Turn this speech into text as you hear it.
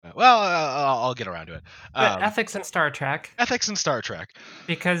Well, I'll get around to it. But ethics in Star Trek, Ethics in Star Trek.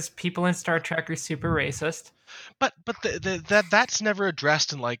 because people in Star Trek are super racist. But that's never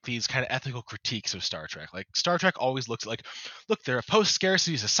addressed in like these kind of ethical critiques of Star Trek. Like Star Trek always looks like, look, they're a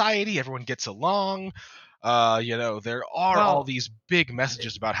post-scarcity society. Everyone gets along. There are all Well, these big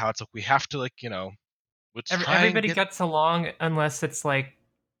messages about how it's like we have to let's try and everybody get gets along unless it's like,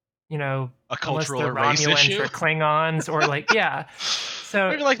 a unless cultural they're or race Romulans issue. or Klingons or like, yeah. Or So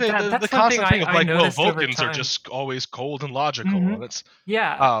even like the that's one thing constant thing of I like, well, noticed over Vulcans are time. just always cold and logical, Hmm. and it's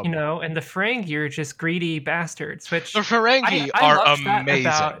Yeah, um and the Ferengi are just greedy bastards, the which Ferengi I are loved that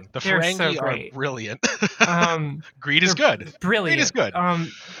about. amazing. The They're so Ferengi are great. brilliant. Um, Greed is they're good. Greed is brilliant. good.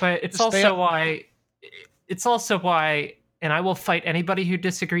 But it's Just stay up. also why, and I will fight anybody who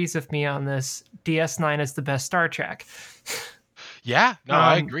disagrees with me on this. DS9 is the best Star Trek. Yeah, no,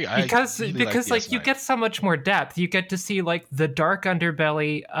 I agree. I really like Because like you DS9. get so much more depth. You get to see like the dark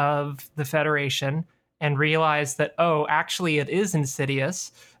underbelly of the Federation and realize that, oh, actually it is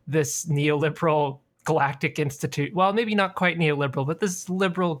insidious, this neoliberal galactic institute. Well, maybe not quite neoliberal, but this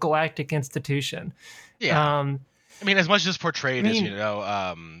liberal galactic institution. Yeah, Um, I mean, as much as it's I portrayed as mean,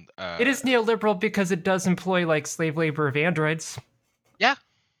 uh, it is neoliberal because it does employ like slave labor of androids. yeah,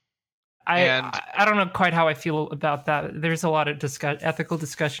 I and I I don't know quite how I feel about that. There's a lot of ethical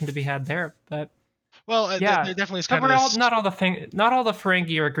discussion to be had there, but well, yeah. there definitely is But kind of this. not all the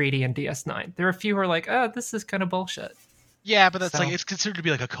Ferengi are greedy in DS9. There are a few who are like, oh, this is kind of bullshit. Yeah, but that's like So it's considered to be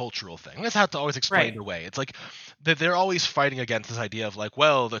like a cultural thing. That's how it's always explained right, away. It's like that they're always fighting against this idea of like,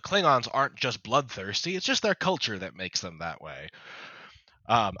 well, the Klingons aren't just bloodthirsty; it's just their culture that makes them that way.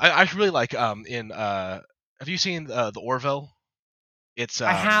 I really like in have you seen the Orville? It's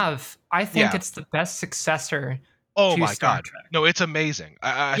I have. I think yeah. it's the best successor Oh to my Star god, Trek. no, it's amazing.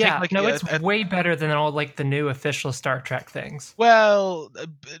 I think Yeah, like no, it's way better than all like the new official Star Trek things. well,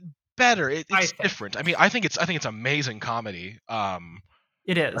 better. I It's think different. I mean, I think it's amazing comedy.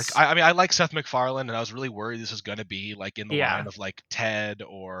 it Like is. I mean, I like Seth MacFarlane, and I was really worried this was gonna be like in the line Yeah, of like Ted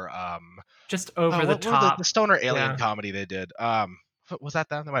or just over the what were the top. stoner alien Yeah, comedy they did? Was that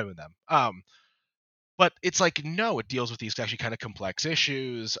them? That might have been them. But it's like no, it deals with these actually kind of complex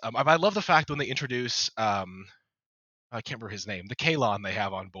issues. I love the fact when they introduce I can't remember his name, the Kalon they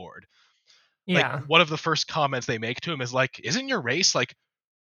have on board. Like yeah. one of the first comments they make to him is like, "Isn't your race like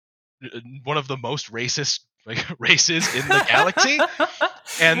one of the most racist like races in the galaxy?"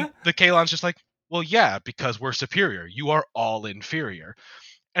 And the Kalon's just like, "Well, yeah, because we're superior. You are all inferior."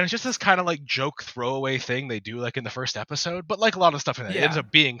 And it's just this kind of like joke throwaway thing they do like in the first episode, but like a lot of stuff in it, it ends Yeah,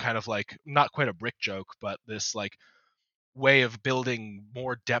 up being kind of like not quite a brick joke, but this like way of building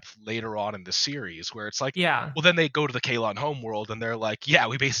more depth later on in the series where it's like, yeah, well, then they go to the Kalon homeworld and they're like, yeah,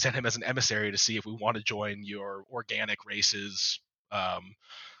 we basically sent him as an emissary to see if we want to join your organic races um,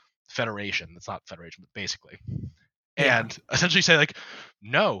 federation. It's not federation, but basically. yeah, And essentially say like,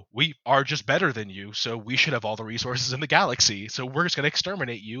 no, we are just better than you, so we should have all the resources in the galaxy. So we're just going to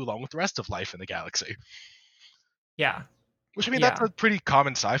exterminate you along with the rest of life in the galaxy. yeah, Which I mean, that's yeah. a pretty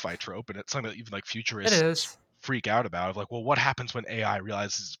common sci-fi trope, and it's something that even like It futurists is. freak out about. Of like, well, what happens when AI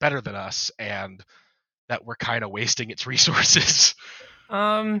realizes it's better than us, and that we're kind of wasting its resources?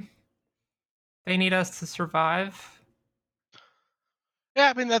 Um, they need us to survive.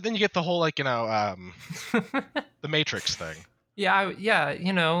 Yeah, I mean, then you get the whole like the Matrix thing. Yeah,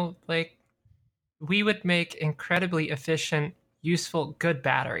 like we would make incredibly efficient, useful, good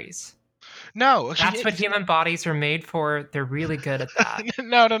batteries. No, actually, That's what human bodies are made for. They're really good at that.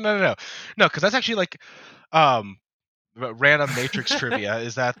 no, because that's actually like um random Matrix trivia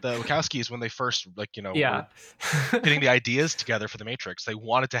is that the Wachowskis when they first like were Yeah. getting the ideas together for the Matrix, they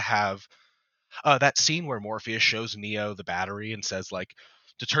wanted to have that scene where Morpheus shows Neo the battery and says like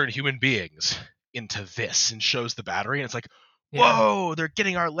to turn human beings into this and shows the battery and it's like Yeah. whoa, they're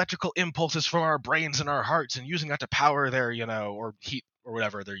getting our electrical impulses from our brains and our hearts and using that to power their or heat or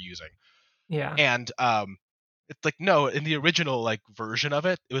whatever they're using. Yeah. And it's like no, in the original like version of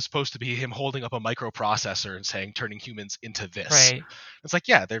it, it was supposed to be him holding up a microprocessor and saying turning humans into this. Right. It's like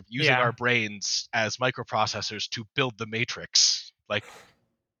yeah, they're using our Yeah. brains as microprocessors to build the Matrix. Like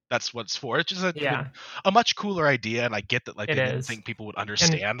that's what it's for. It's just I mean, Yeah. a much cooler idea, and I get that like It they didn't is. think people would And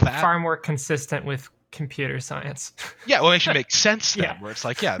understand that. far more consistent with computer science. Yeah, well, it actually makes sense then, Yeah. where it's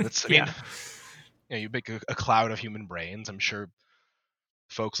like, yeah, that's. I mean, Yeah. you make a cloud of human brains. I'm sure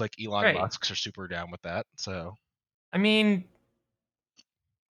folks like Elon Right. Musk are super down with that. So I mean,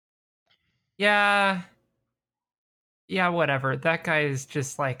 yeah. Yeah, whatever. That guy is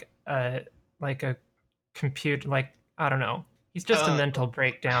just like a compute, like, I don't know. He's just a mental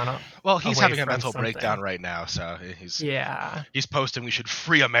breakdown well, he's away having a from mental breakdown something. right now, so Yeah. he's posting we should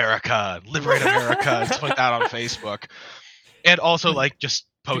free America, liberate America, and stuff like that on Facebook, and also like just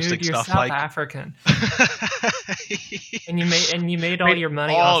Dude, posting you're stuff South like African. he And you made all made your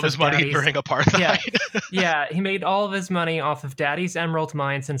money all off of his of money daddy's. during Yeah. apartheid. Yeah, he made all of his money off of daddy's emerald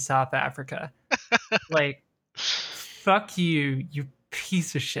mines in South Africa. Like, fuck you, you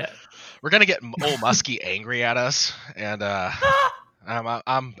piece of shit. We're gonna get old Muskie angry at us, and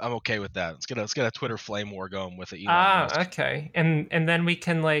I'm okay with that. Let's get a Twitter flame war going with it, Elon Ah, Musk. okay. And then we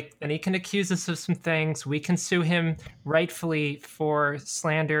can then he can accuse us of some things. We can sue him rightfully for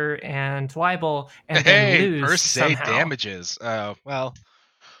slander and libel and then Hey, lose per se somehow. damages. Well,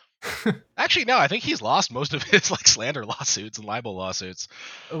 actually, no. I think he's lost most of his like slander lawsuits and libel lawsuits.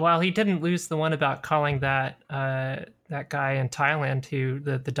 Well, he didn't lose the one about calling that guy in Thailand who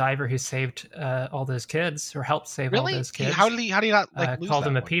the diver who saved all those kids or helped save all Really? those He kids how did he not like lose called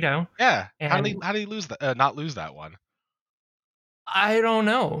him that a one? pedo. Yeah. And How did he lose that? Not lose that one. I don't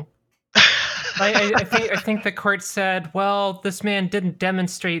know. I think the court said, well, this man didn't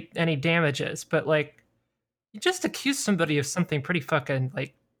demonstrate any damages, but like you just accused somebody of something pretty fucking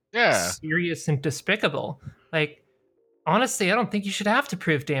like Yeah. serious and despicable. Like honestly, I don't think you should have to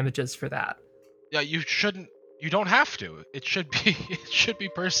prove damages for that. Yeah. You shouldn't. You don't have to. It should be. It should be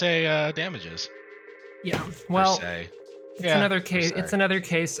per se damages. Yeah. Per Well, se. it's Yeah. another Per case. se. It's another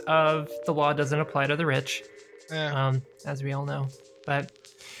case of the law doesn't apply to the rich, Yeah. as we all know. But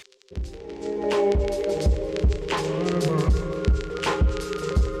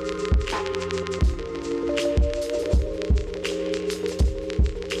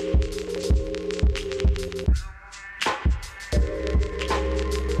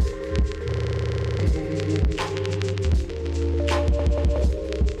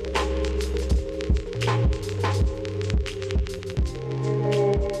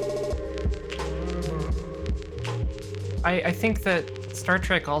I think that Star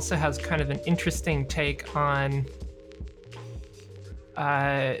Trek also has kind of an interesting take on.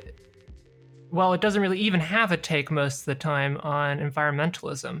 Uh, well, it doesn't really even have a take most of the time on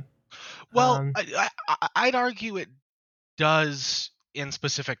environmentalism. Well, Um, I'd argue it does in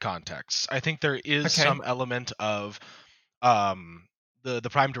specific contexts. I think there is okay, some element of um the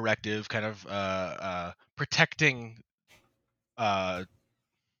prime directive kind of protecting uh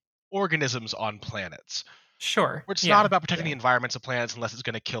organisms on planets. sure, Where it's not yeah, about protecting the yeah, environments of planets unless it's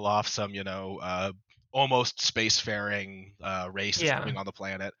going to kill off some, almost spacefaring race that's yeah. living on the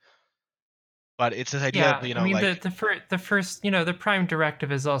planet. But it's this idea of, Yeah, I mean the first the prime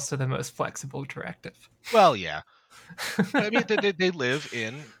directive is also the most flexible directive. well, yeah. But I mean, they live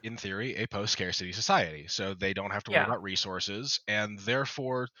in theory, a post scarcity society, so they don't have to worry Yeah. about resources, and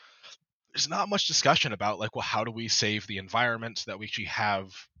therefore there's not much discussion about like, well, how do we save the environment so that we actually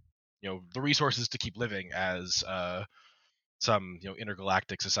have, the resources to keep living as some,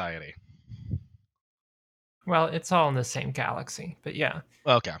 intergalactic society. Well, it's all in the same galaxy, but yeah.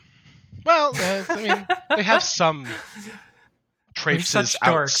 Okay. Well, I mean, they have some We're traipses such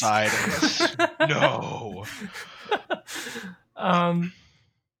dorks. outside. No. um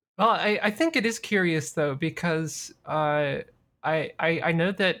well, I think it is curious though because I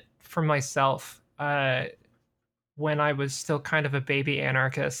know that for myself when I was still kind of a baby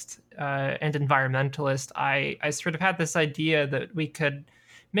anarchist and environmentalist, I sort of had this idea that we could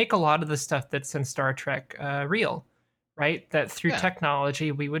make a lot of the stuff that's in Star Trek real, right? That through Yeah.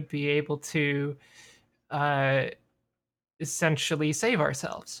 technology we would be able to uh, essentially save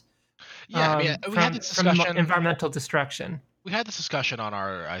ourselves Yeah. I mean, from environmental destruction. we had this discussion on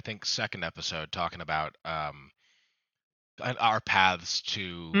our, I think, second episode talking about our paths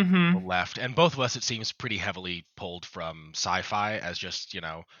to the Mm-hmm. left, and both of us, it seems, pretty heavily pulled from sci-fi as just,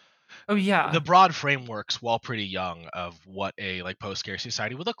 Oh the yeah, broad frameworks, while pretty young, of what a like post-scarcity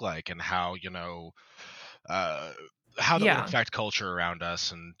society would look like, and uh, how that would yeah, affect culture around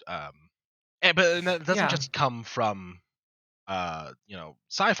us, and that doesn't yeah, just come from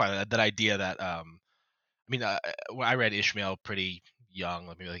sci-fi. That idea that I mean, when I read Ishmael pretty young,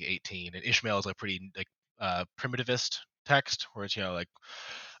 like maybe like 18, and Ishmael is like pretty like primitivist text, where it's like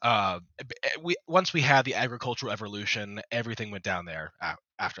we once we had the agricultural evolution, everything went down there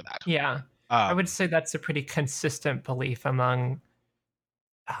after that. yeah. I would Um, say that's a pretty consistent belief among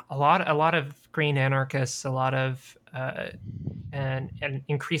a lot of green anarchists, a lot of and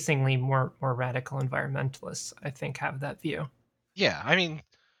increasingly more radical environmentalists, I think, have that view. yeah, I mean,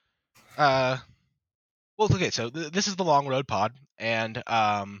 uh, well, okay, so this is the Long Road Pod, and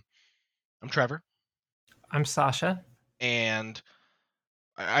I'm Trevor, I'm Sasha. and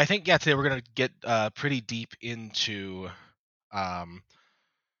I think, yeah, today we're gonna get pretty deep into Um,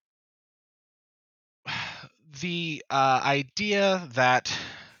 the idea that,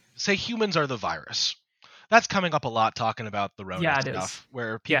 say, humans are the virus. That's coming up a lot talking about the Rona Yeah, it is. stuff,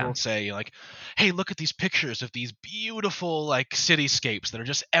 where people Yeah. say, like, hey, look at these pictures of these beautiful, like, cityscapes that are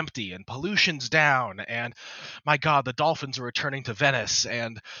just empty and pollution's down. And my God, the dolphins are returning to Venice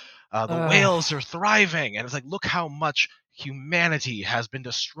and the Uh, whales are thriving. And it's like, look how much humanity has been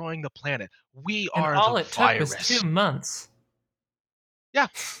destroying the planet. We and are the all it took was virus. 2 months. Yeah.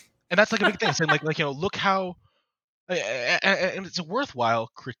 And that's like a big thing. Saying, like, look how. And it's a worthwhile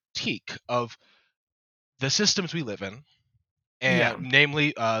critique of the systems we live in, and Yeah,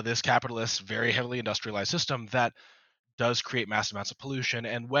 namely this capitalist, very heavily industrialized system that does create massive amounts of pollution.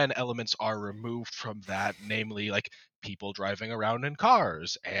 And when elements are removed from that, namely like people driving around in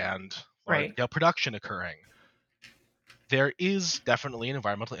cars and large right. scale production occurring, there is definitely an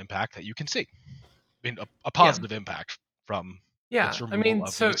environmental impact that you can see. I mean, a Yeah. positive impact from its Yeah. I removal mean,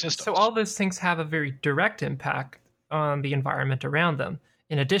 of these so systems. all those things have a very direct impact on the environment around them,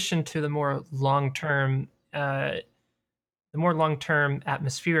 in addition to uh, the more long-term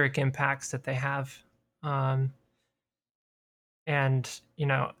atmospheric impacts that they have. Um, and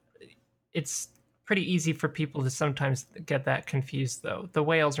it's pretty easy for people to sometimes get that confused, though. The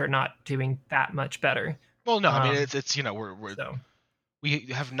whales are not doing that much better. Well, no, I mean Um, it's we're so we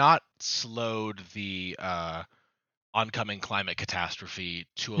have not slowed the oncoming climate catastrophe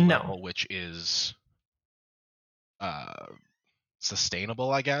to a no. level which is uh,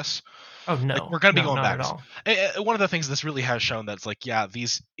 sustainable, I guess. Oh Like, no, we're gonna be no, going not at backwards. all. One of the things this really has shown that's like, yeah,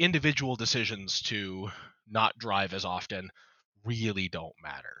 these individual decisions to not drive as often really don't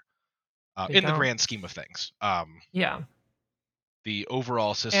matter They in the don't. grand scheme of things. Yeah, The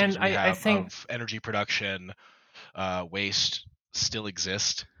overall systems and we I have think of energy production, waste still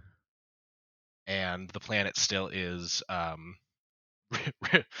exist, and the planet still is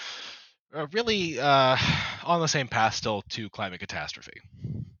really on the same path still to climate catastrophe.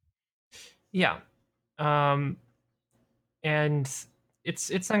 yeah. Um, and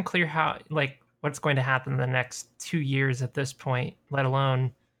it's unclear how like what's going to happen in the next 2 years at this point, let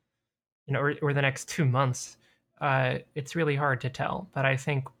alone or the next 2 months. It's really hard to tell, but I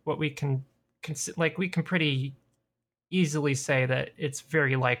think what like we can pretty easily say that it's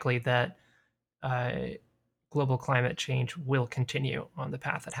very likely that uh, global climate change will continue on the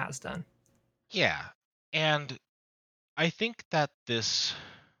path it has done. Yeah, and I think that there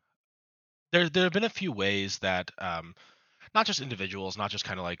have been a few ways that not just individuals, not just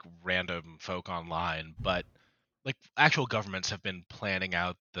kind of like random folk online, but like actual governments have been planning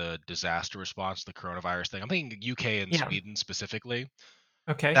out the disaster response to the coronavirus thing. I'm thinking UK and Yeah. Sweden specifically,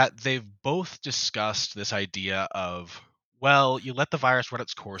 Okay. that they've both discussed this idea of, well, you let the virus run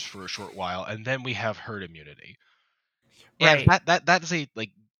its course for a short while and then we have herd immunity. And Right. that is a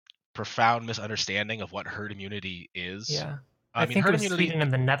like profound misunderstanding of what herd immunity is. Yeah. I I mean, think it herd was immunity. Sweden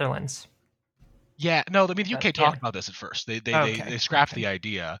and the Netherlands. Yeah, no, I mean the UK Yeah. talked about this at first. They Okay. scrapped Okay. the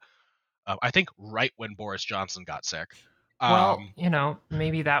idea. I think right when Boris Johnson got sick. Well, Um,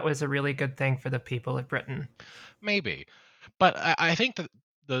 maybe that was a really good thing for the people of Britain. Maybe, but I think that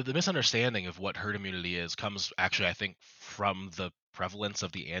the misunderstanding of what herd immunity is comes actually, I think, from the prevalence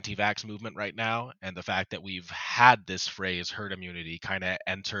of the anti-vax movement right now, and the fact that we've had this phrase herd immunity kind of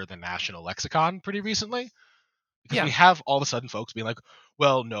enter the national lexicon pretty recently. Because we Yeah. have all of a sudden folks being like,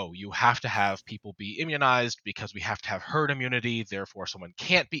 well, no, you have to have people be immunized because we have to have herd immunity. Therefore, someone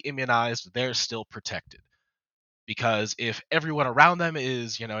can't be immunized. They're still protected. Because if everyone around them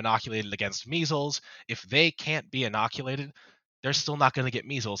is, inoculated against measles, if they can't be inoculated, they're still not going to get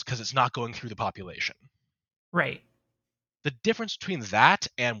measles because it's not going through the population. Right. The difference between that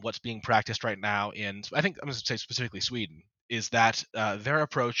and what's being practiced right now in, I think I'm going to say specifically Sweden, is that their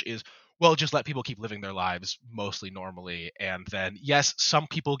approach is, well, just let people keep living their lives mostly normally, and then yes, some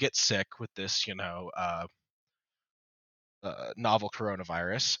people get sick with this, novel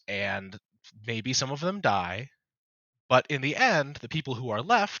coronavirus, and maybe some of them die. But in the end, the people who are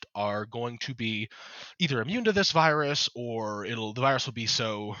left are going to be either immune to this virus, or the virus will be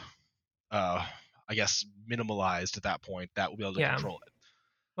so, uh, I guess, minimalized at that point that we'll be able to Yeah. control it.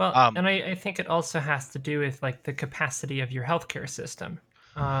 Well, Um, and I think it also has to do with like the capacity of your healthcare system.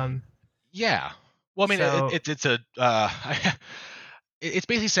 Um, yeah. Well, I mean, so it's it's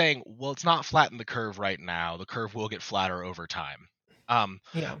basically saying, well, it's not flattened the curve right now. The curve will get flatter over time. Um,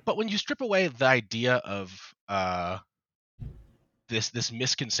 yeah, but when you strip away the idea of this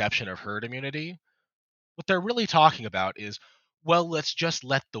misconception of herd immunity, what they're really talking about is, well, let's just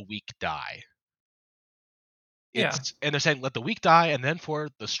let the weak die. yeah, And they're saying let the weak die, and then for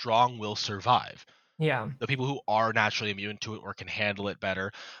the strong will survive. Yeah. The people who are naturally immune to it or can handle it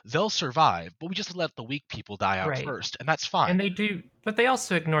better, they'll survive, but we just let the weak people die out Right. first, and that's fine. And they do, but they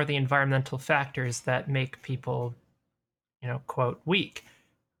also ignore the environmental factors that make people, quote, weak,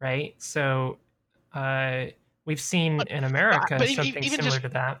 right? So uh, we've seen But in but America but something even similar just to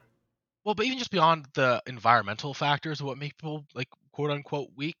that. well, but even just beyond the environmental factors of what make people, like, quote, unquote,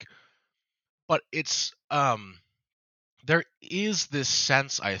 "weak," but it's, there is this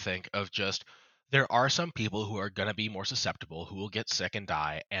sense, I think, of just there are some people who are gonna be more susceptible, who will get sick and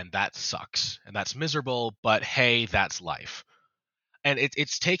die, and that sucks, and that's miserable, but hey, that's life. And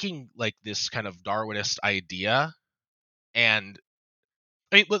it's taking, like, this kind of Darwinist idea, and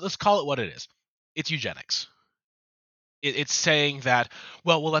I mean, let's call it what it is. It's eugenics. It's saying that,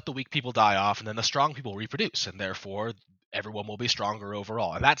 well, we'll let the weak people die off, and then the strong people reproduce, and therefore everyone will be stronger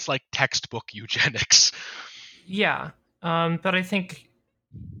overall. And that's like textbook eugenics. Yeah. But I think,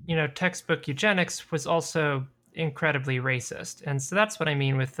 textbook eugenics was also incredibly racist. And so that's what I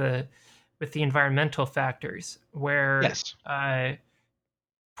mean with the environmental factors, where Yes.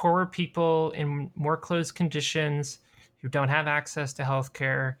 poorer people in more closed conditions who don't have access to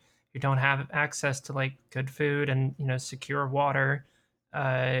healthcare, who don't have access to like good food and secure water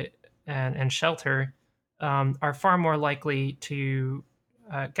uh, and shelter, are far more likely to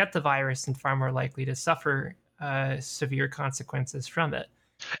get the virus and far more likely to suffer severe consequences from it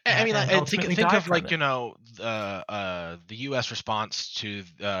I mean, and ultimately think die of, from like, it. the U.S. response to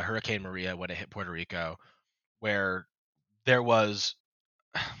Hurricane Maria when it hit Puerto Rico, where there was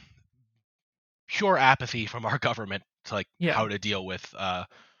pure apathy from our government to, like, Yeah, how to deal with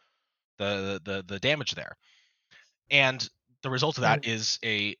the damage there. And the result of that and is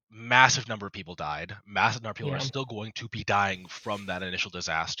a massive number of people died. Massive number of people are yeah, still going to be dying from that initial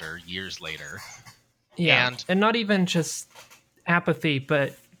disaster years later. yeah, And and not even just apathy,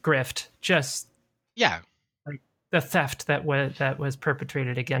 but grift. Just yeah, like the theft that was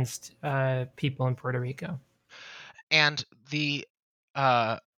perpetrated against people in Puerto Rico. and the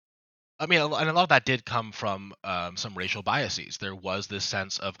I mean, and a lot of that did come from some racial biases. There was this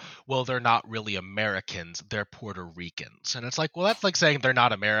sense of, well, they're not really Americans; they're Puerto Ricans, and it's like, well, that's like saying they're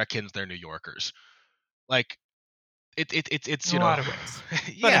not Americans; they're New Yorkers. Like it's In a lot of ways,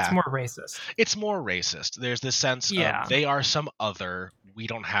 but it's yeah, more racist. it's more racist. There's this sense of Yeah. they are some other. We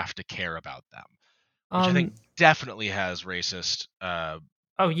don't have to care about them, which I think Um. definitely has racist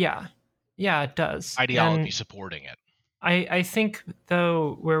Oh yeah. Yeah, it does. ideology And supporting it. I think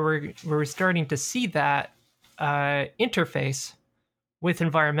though where we're starting to see that interface with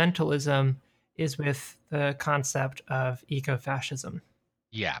environmentalism is with the concept of ecofascism.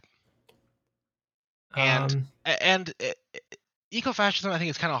 Yeah, and Um. and ecofascism, I think,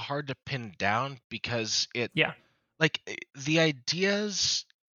 is kind of hard to pin down because Yeah. the ideas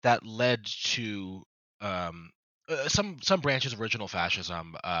that led to some branches of original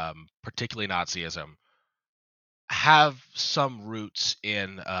fascism, particularly Nazism, have some roots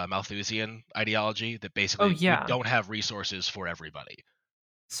in Malthusian ideology that Oh basically we yeah. don't have resources for everybody.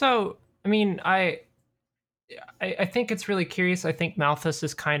 So I mean, I think it's really curious. I think Malthus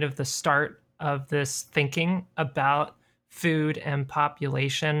is kind of the start of this thinking about food and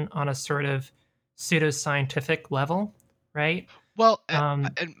population on a sort of pseudoscientific level, right? Well, Um,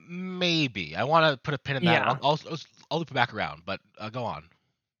 and maybe I want to put a pin in that. yeah, I'll loop it back around, but go on.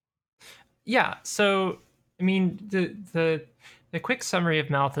 yeah. So, I mean, the quick summary of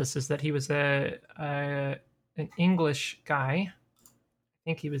Malthus is that he was a an English guy. I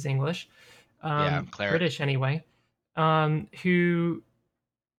think he was English, Yeah, cleric. British anyway, who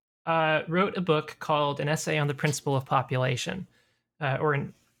wrote a book called An Essay on the Principle of Population, or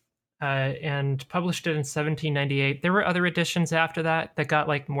an, and published it in 1798. There were other editions after that that got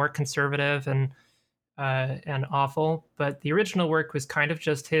like more conservative and awful, but the original work was kind of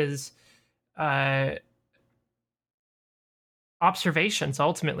just his uh, observations.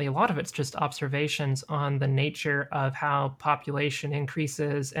 Ultimately, a lot of it's just observations on the nature of how population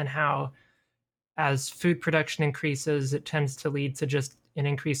increases and how, as food production increases, it tends to lead to just an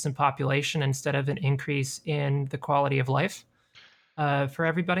increase in population instead of an increase in the quality of life for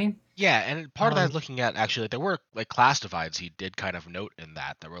everybody. Yeah, and part of that is Um, looking at, actually, like, there were, like, class divides he did kind of note in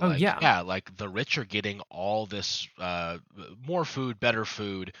that were oh like, yeah, yeah, like the rich are getting all this more food, better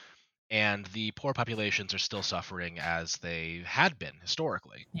food, and the poor populations are still suffering as they had been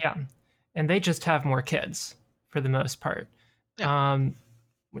historically. yeah, and they just have more kids for the most part. Yeah. Um,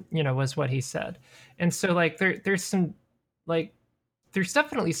 was what he said, and so like there's some like there's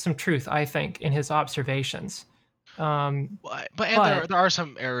definitely some truth I think in his observations. But and But there are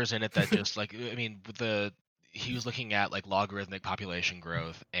some errors in it that just, like, I mean, with the he was looking at, like, logarithmic population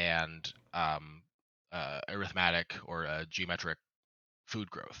growth and arithmetic or geometric food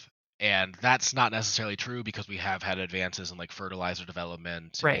growth. And that's not necessarily true because we have had advances in like fertilizer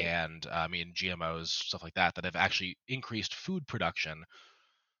development Right. and I mean GMOs, stuff like that, that have actually increased food production.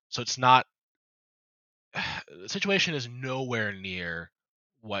 So it's not the situation is nowhere near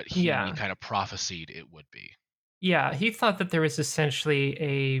what he Yeah. kind of prophesied it would be. Yeah. He thought that there was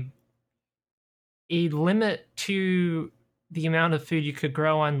essentially a limit to the amount of food you could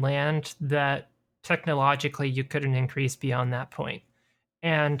grow on land that technologically you couldn't increase beyond that point.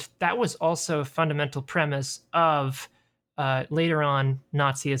 And that was also a fundamental premise of later on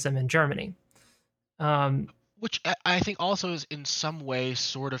Nazism in Germany. Um, Which I think also is in some way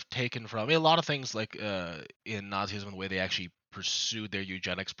sort of taken from, I mean, a lot of things like in Nazism, the way they actually pursued their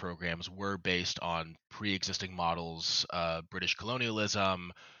eugenics programs were based on pre-existing models, British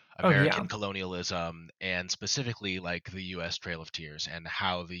colonialism, oh, yeah. American colonialism, and specifically like the U.S. Trail of Tears and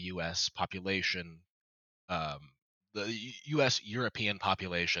how the U.S. population, um, the U.S. European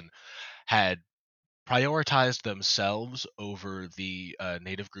population had prioritized themselves over the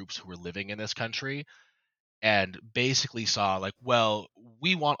native groups who were living in this country and basically saw like, well,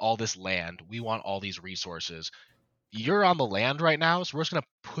 we want all this land, we want all these resources. You're on the land right now, so we're just gonna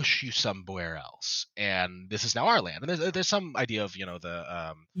push you somewhere else, and this is now our land. And there's some idea of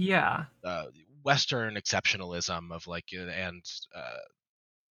the Yeah. uh, Western exceptionalism of like and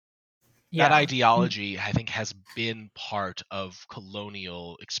that Yeah. ideology I think has been part of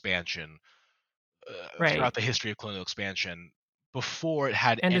colonial expansion throughout Right. the history of colonial expansion before it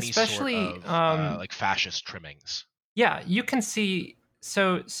had And any sort especially, of like fascist trimmings. yeah, you can see.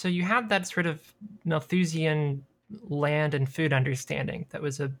 So you had that sort of Malthusian land and food understanding that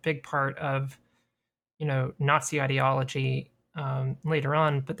was a big part of Nazi ideology later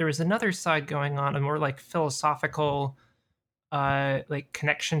on. But there was another side going on, a more like philosophical, like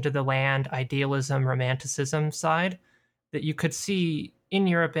connection to the land, idealism, romanticism side that you could see in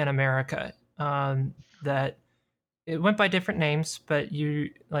Europe and America. That it went by different names, but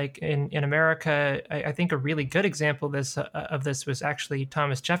you like in America, I think a really good example of this was actually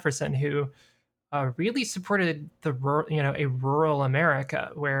Thomas Jefferson, who really supported a rural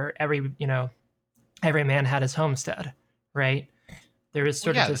America where every man had his homestead, right? There is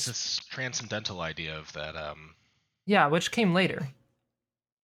Well, sort of yeah, this this, is transcendental idea of that. yeah, which came later,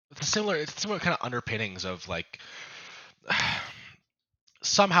 It's similar kind of underpinnings of like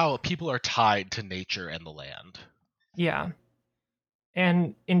somehow people are tied to nature and the land. yeah.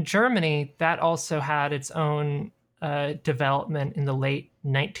 And in Germany, that also had its own development in the late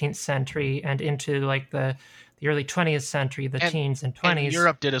 19th century and into like the early 20th century, the and teens and and 20s.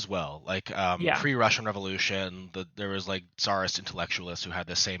 Europe did as well. Like Yeah. pre-Russian Revolution, there was like Tsarist intellectualists who had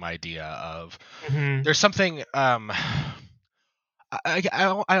the same idea of Hmm. there's something I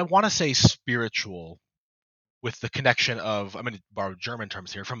want to say spiritual with the connection of, I'm going to borrow German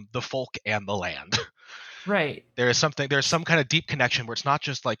terms here, from the folk and the land. Right. There's some kind of deep connection where it's not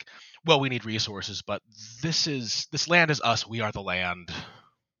just like, well, we need resources, but this land is us, we are the land.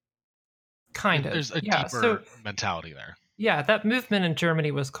 Kind There's of. a Yeah. So deeper mentality there. yeah, that movement in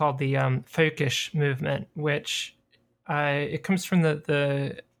Germany was called the Völkisch movement, which it comes from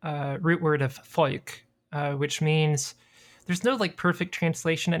the root word of Volk, which means there's no like perfect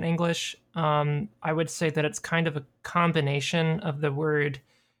translation in English. I would say that it's kind of a combination of the word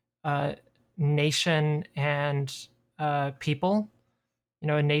uh, nation and people.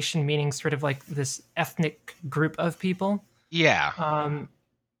 A nation meaning sort of like this ethnic group of people. Yeah, Um,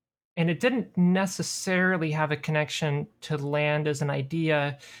 and it didn't necessarily have a connection to land as an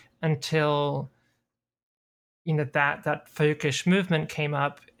idea until that folkish movement came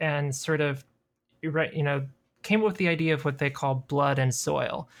up and sort of right came up with the idea of what they call blood and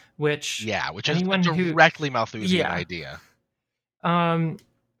soil, which yeah, which is a anyone who directly Malthusian yeah idea. um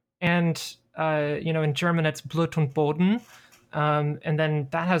and in German it's Blut und Boden. And then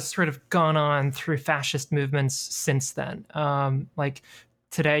that has sort of gone on through fascist movements since then. Like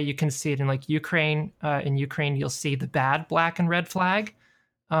today, you can see it in like Ukraine. In Ukraine, you'll see the bad black and red flag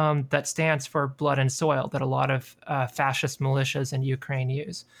that stands for blood and soil that a lot of fascist militias in Ukraine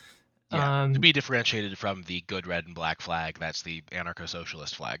use. Yeah, to Um, be differentiated from the good red and black flag, that's the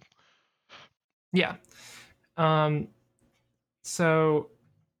anarcho-socialist flag. yeah. Um, so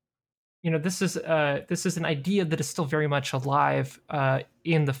this is an idea that is still very much alive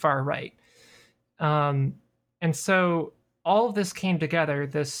in the far right. Um, and so all of this came together.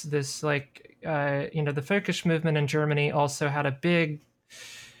 This like the Völkisch movement in Germany also had a big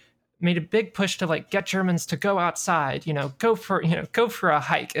made a big push to like get Germans to go outside, go for a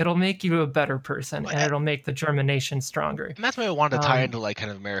hike. It'll make you a better person, and it'll make the German nation stronger. And that's why I wanted to tie Um, into like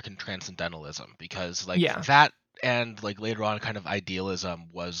kind of American transcendentalism, because like yeah, that, and like later on kind of idealism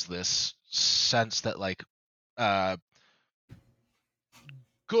was this sense that like uh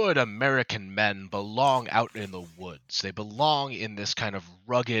good American men belong out in the woods. They belong in this kind of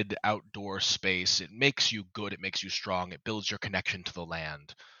rugged outdoor space. It makes you good, it makes you strong, it builds your connection to the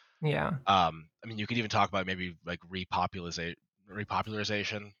land. yeah, I mean, you could even talk about maybe like repopularization,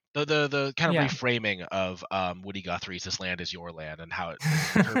 the kind of yeah, reframing of Woody Guthrie's "This Land Is Your Land" and how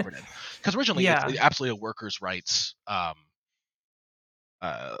it's interpreted. Because originally it's yeah. absolutely a workers' rights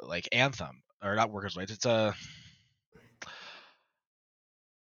like anthem, or not workers' rights.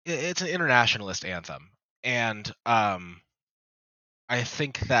 It's an internationalist anthem, and I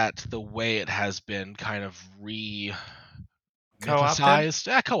think that the way it has been kind of re Co-opted.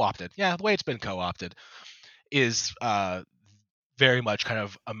 mythicized, co-opted, yeah, the way it's been co-opted is very much kind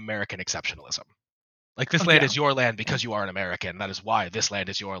of American exceptionalism. Like, this Oh land yeah, is your land because you are an American. That is why this land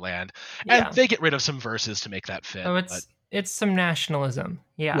is your land. And yeah. they get rid of some verses to make that fit, Oh, but it's some nationalism.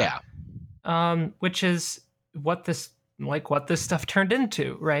 Yeah. yeah, Which is what this stuff turned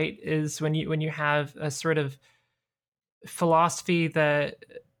into, right? Is when you have a sort of philosophy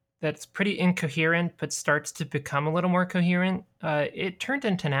that's pretty incoherent but starts to become a little more coherent. It turned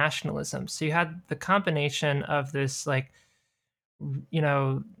into nationalism. So you had the combination of this like you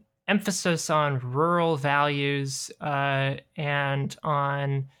know emphasis on rural values and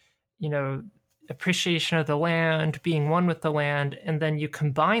on you know appreciation of the land, being one with the land, and then you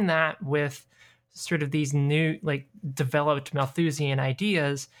combine that with sort of these new like developed Malthusian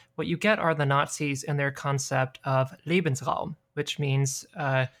ideas. What you get are the Nazis and their concept of Lebensraum, which means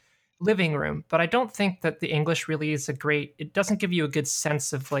living room. But I don't think that the English really is a great. It doesn't give you a good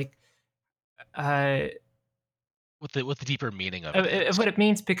sense of like uh, what the deeper meaning of it of is. what it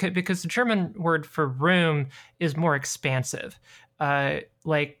means because the German word for room is more expansive.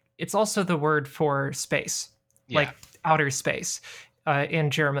 Like it's also the word for space, Yeah, like outer space in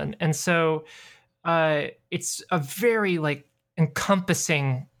German, and so it's a very like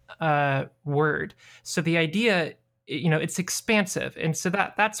encompassing word. So the idea, it's expansive, and so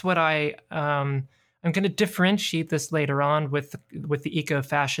that's what I'm going to differentiate this later on with the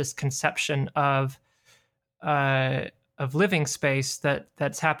eco-fascist conception uh, of living space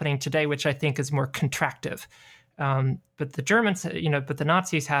that's happening today, which I think is more contractive. But the Germans, but the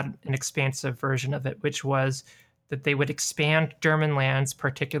Nazis had an expansive version of it, which was that they would expand German lands,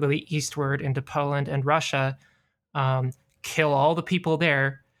 particularly eastward into Poland and Russia, um, kill all the people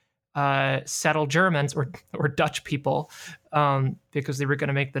there, settle Germans or Dutch people, because they were going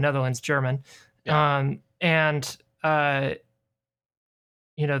to make the Netherlands German, yeah, and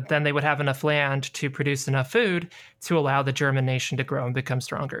then they would have enough land to produce enough food to allow the German nation to grow and become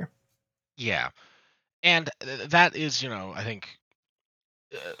stronger. yeah. And that is, I think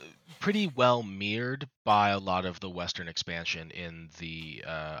uh, pretty well mirrored by a lot of the Western expansion in the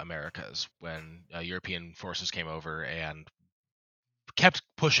Americas when European forces came over and kept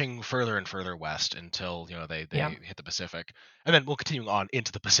pushing further and further west until Yeah. they hit the Pacific, and then we'll continue on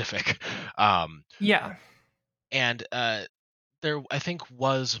into the Pacific. Um, Yeah. and there, I think,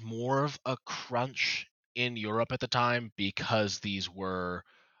 was more of a crunch in Europe at the time because these were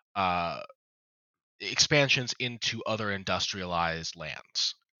uh, expansions into other industrialized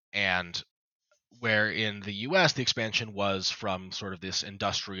lands, and where in the U.S. the expansion was from sort of this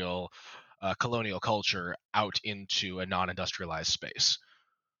industrial colonial culture out into a non-industrialized space.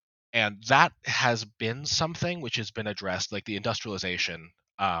 And that has been something which has been addressed, like the industrialization,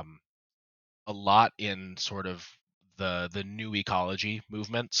 a lot in sort of the new ecology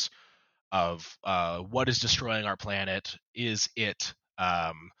movements of what is destroying our planet. Is it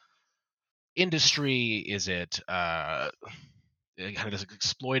industry? Is it kind of this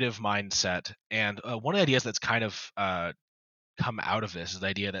exploitive mindset? And one of the ideas that's kind of come out of this is the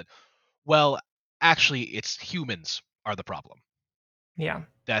idea that, well, actually, it's humans are the problem. Yeah.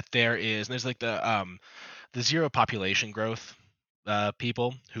 That there's like the zero population growth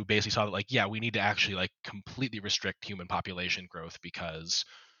people who basically saw that, like, yeah, we need to actually like completely restrict human population growth because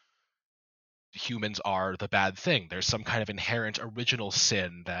humans are the bad thing. There's some kind of inherent original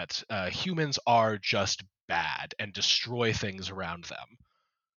sin that humans are just bad and destroy things around them.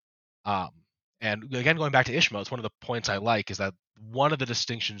 um, and again, going back to Ishmael, it's one of the points I like is that one of the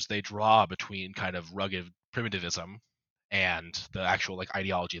distinctions they draw between kind of rugged primitivism and the actual like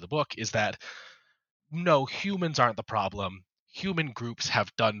ideology of the book is that no, humans aren't the problem. Human groups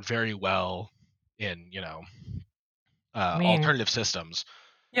have done very well in I mean, alternative systems.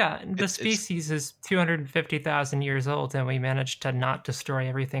 Yeah, the It's species is 250,000 years old, and we managed to not destroy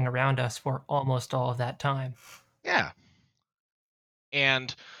everything around us for almost all of that time. yeah,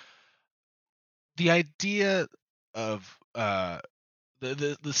 and the idea of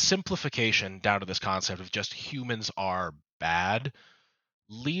the simplification down to this concept of just humans are bad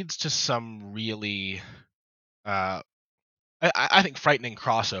leads to some really uh, I think frightening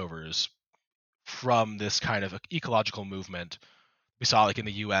crossovers from this kind of ecological movement we saw like in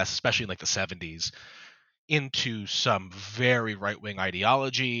the US, especially in like the 70s, into some very right wing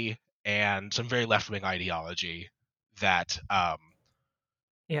ideology and some very left wing ideology that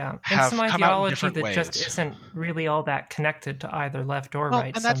Yeah, and some have come out in ideology different that just ways. isn't really all that connected to either left or Well,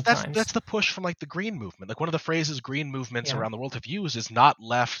 right and that's sometimes. that's the push from like the green movement. Like one of the phrases green movements Yeah. around the world have used is not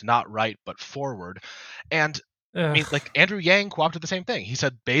left, not right, but forward. And I mean, like Ugh. Andrew Yang co-opted the same thing. He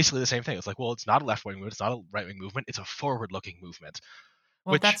said basically the same thing. It's like, well, it's not a left wing movement, it's not a right wing movement, it's a forward looking movement.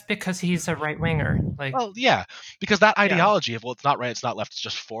 Well, Which, that's because he's a right winger. Like, well, yeah, because that yeah, ideology of well, it's not right, it's not left, it's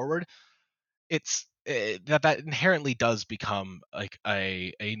just forward. It's that inherently does become like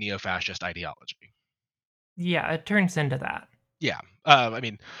a neo fascist ideology. yeah, it turns into that. Yeah, I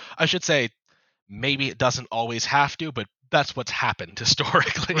mean, I should say maybe it doesn't always have to, but that's what's happened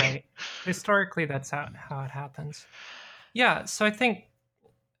historically. Right. Historically, that's how it happens. Yeah, so I think,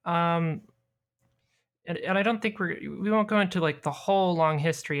 um, and I don't think we won't go into like the whole long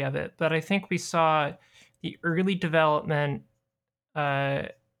history of it, but I think we saw the early development uh,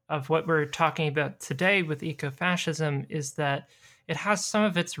 of what we're talking about today with ecofascism is that it has some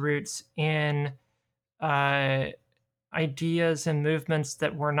of its roots in uh, ideas and movements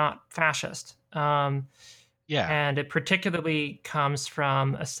that were not fascist. Yeah, And it particularly comes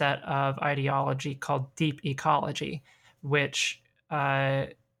from a set of ideology called deep ecology, which uh,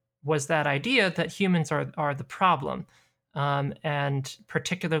 was that idea that humans are the problem, and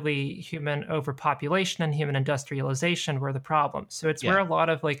particularly human overpopulation and human industrialization were the problem. So it's where yeah, a lot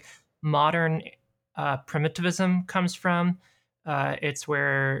of like modern primitivism comes from. It's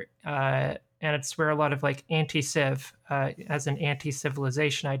where and it's where a lot of like anti-civ, as an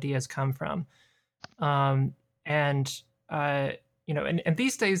anti-civilization ideas come from. Um, and and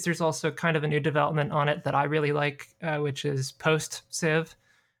these days there's also kind of a new development on it that I really like, which is post Civ.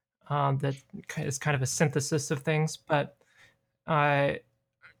 That is kind of a synthesis of things, but uh,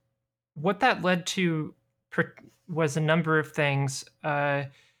 what that led to was a number of things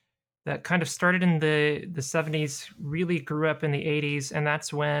that kind of started in the 70s, really grew up in the 80s, and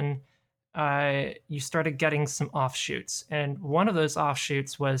that's when you started getting some offshoots. And one of those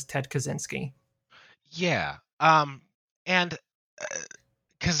offshoots was Ted Kaczynski. yeah. And uh,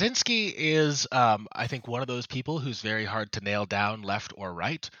 Kaczynski is, I think, one of those people who's very hard to nail down left or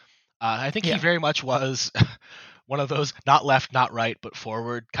right. I think he Yeah. very much was one of those not left, not right, but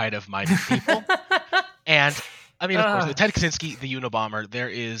forward kind of minded people. And I mean, of course, uh, with Ted Kaczynski, the Unabomber, there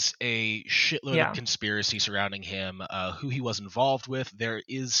is a shitload of yeah. conspiracy surrounding him, who he was involved with. There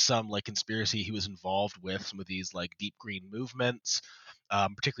is some like conspiracy he was involved with some of these like deep green movements,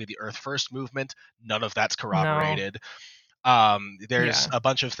 particularly the Earth First movement. None of that's No. corroborated. There's Yeah. a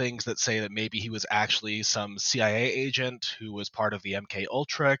bunch of things that say that maybe he was actually some CIA agent who was part of the MK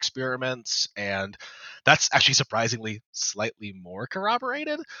Ultra experiments, and that's actually surprisingly slightly more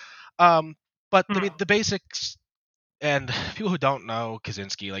corroborated. Um, but I mean, Hmm. the basics and people who don't know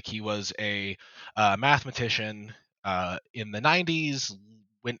Kaczynski, like he was a mathematician in the 90s,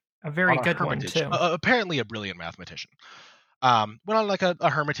 went A on very a good one hermitage, too. apparently a brilliant mathematician. Went on like a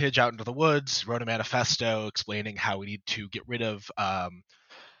hermitage out into the woods, wrote a manifesto explaining how we need to get rid of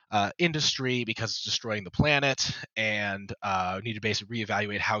industry because it's destroying the planet, and need to basically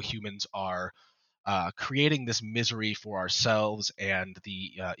reevaluate how humans are creating this misery for ourselves and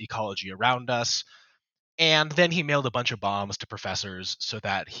the ecology around us. And then he mailed a bunch of bombs to professors so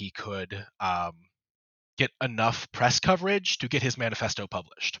that he could get enough press coverage to get his manifesto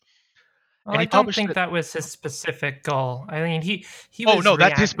published. Well, And I he don't published think it. that was his specific goal. I mean, he Oh was no,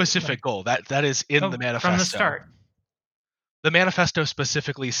 that's his react specific like, goal. That is in the oh, from the manifesto. start. The manifesto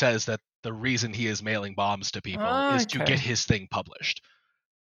specifically says that the reason he is mailing bombs to people is to get Okay. his thing published.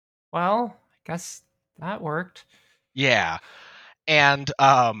 Well, I guess that worked. Yeah, and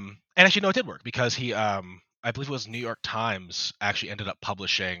actually no, it did work because he I believe it was New York Times actually ended up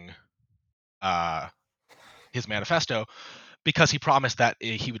publishing uh his manifesto because he promised that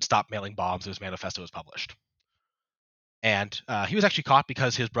he would stop mailing bombs if his manifesto was published. And he was actually caught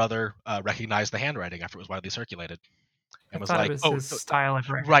because his brother recognized the handwriting after it was widely circulated I and was thought it like, was "Oh, his style of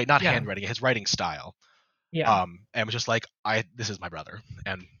writing. right, not Yeah. handwriting, his writing style." Yeah. And was just like, "I this is my brother,"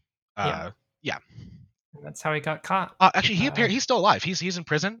 and Yeah. uh, yeah. And that's how he got caught. Actually, he's still alive. He's in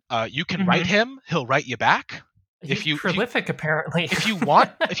prison. You can write Mhm. him; he'll write you back. He's prolific, apparently. If you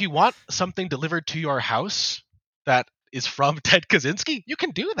want something delivered to your house that is from Ted Kaczynski, you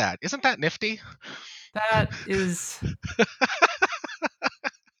can do that. Isn't that nifty? That is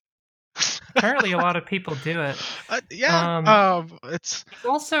apparently a lot of people do it. Yeah. Um, It's it's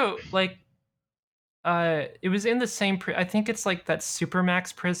also like it was in the same. I think it's like that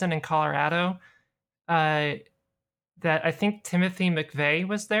supermax prison in Colorado. Uh, that I think Timothy McVeigh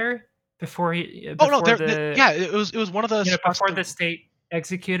was there oh no, before the yeah, it was one of the spots before to the state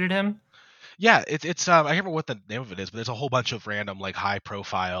executed him. yeah, it's I can't remember what the name of it is, but there's a whole bunch of random like high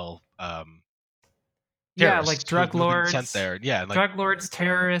profile Yeah, like terrorists who've been sent there. Yeah, and like drug lords,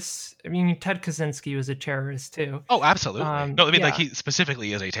 terrorists. I mean, Ted Kaczynski was a terrorist too. oh, absolutely. No, I mean like Yeah, he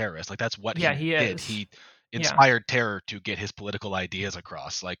specifically is a terrorist. Like that's what yeah, he he did. is. He Yeah, inspired terror to get his political ideas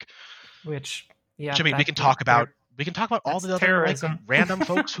across. Like which, which yeah, I mean, that yeah, they're we can talk about all that's the other like terrorism. random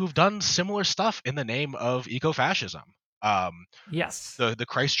folks who've done similar stuff in the name of ecofascism. Um, Yes. the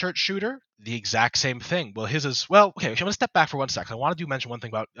Christchurch shooter, the exact same thing. Well, his is well. Okay, I'm gonna step back for 1 second. I want to mention one thing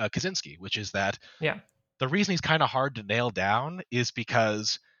about Kaczynski, which is that Yeah. the reason he's kind of hard to nail down is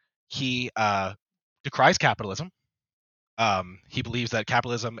because he decries capitalism. He believes that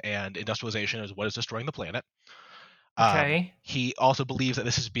capitalism and industrialization is what is destroying the planet. Okay. He also believes that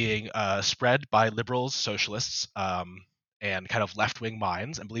this is being spread by liberals, socialists, and kind of left wing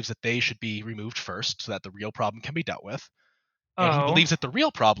minds, and believes that they should be removed first so that the real problem can be dealt with. And he Oh, believes that the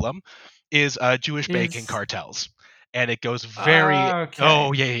real problem is Jewish banking is cartels. And it goes very, oh,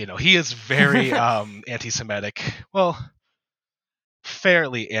 okay. yeah, he is very anti Semitic. Well,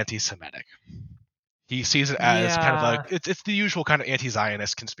 fairly anti Semitic. He sees it as kind of Yeah. it's the usual kind of anti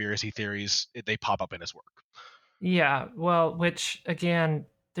Zionist conspiracy theories. They pop up in his work. Yeah. Well, which again,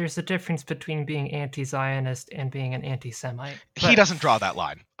 there's a difference between being anti-Zionist and being an anti-Semite. He But doesn't draw that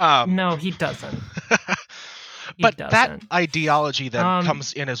line. no, he doesn't. He But that doesn't. ideology then Um,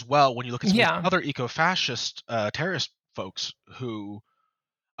 comes in as well when you look at some of these yeah. other eco-fascist terrorist folks who,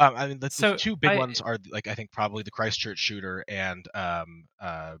 I mean, the So two big I ones are like I think probably the Christchurch shooter and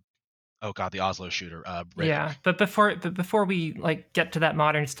oh god, the Oslo shooter, Breivik. Yeah, but before we like get to that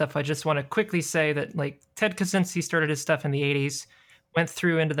modern stuff, I just want to quickly say that like Ted Kaczynski started his stuff in the '80s, went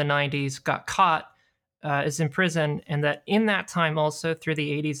through into the '90s, got caught, is in prison, and that in that time also through the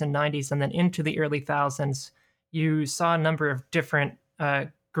 '80s and '90s, and then into the early thousands, you saw a number of different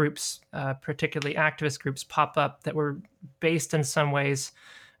groups, particularly activist groups, pop up that were based in some ways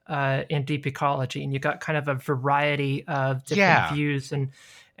in deep ecology, and you got kind of a variety of different Yeah. views and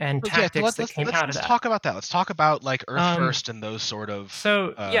So, yeah, so tactics that came out of let's that. talk about that. Let's talk about like Earth Um, First and those sort of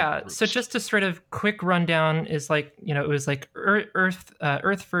so yeah, so groups. just to sort of quick rundown is like it was like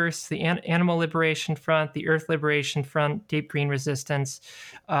Earth First, the Animal Liberation Front, the Earth Liberation Front, Deep Green Resistance,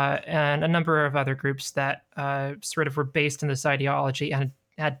 and a number of other groups that sort of were based in this ideology and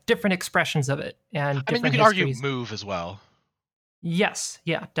had different expressions of it and I mean, you different could argue histories. Move as well. Yes,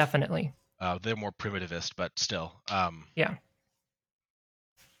 yeah, definitely, They're more primitivist, but still. yeah.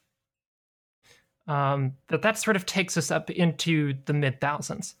 But that sort of takes us up into the mid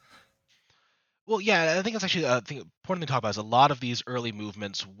thousands. Well, yeah, I think that's actually the important thing to talk about is a lot of these early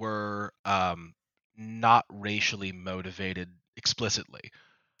movements were not racially motivated explicitly.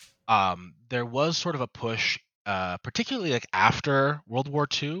 There was sort of a push, particularly like after World War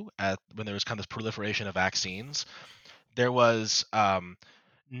II, when there was kind of this proliferation of vaccines. There was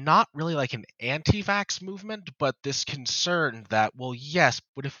not really like an anti-vax movement, but this concern that, well, yes,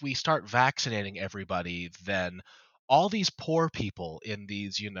 but if we start vaccinating everybody, then all these poor people in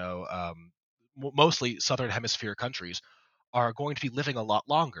these, mostly southern hemisphere countries are going to be living a lot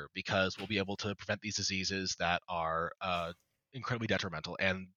longer because we'll be able to prevent these diseases that are incredibly detrimental.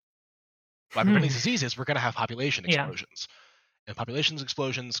 And by preventing Hmm. these diseases, we're going to have population Yeah. explosions. And population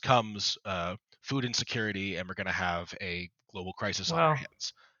explosions comes food insecurity, and we're going to have a global crisis on our Well,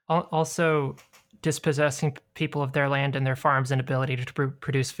 hands. also dispossessing people of their land and their farms and ability to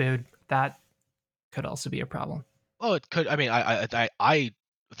produce food, that could also be a problem. Oh, it could. I mean, I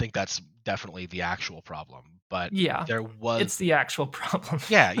think that's definitely the actual problem. But Yeah, there it's was, the actual problem.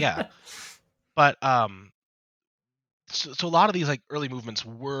 yeah, yeah. But so a lot of these like early movements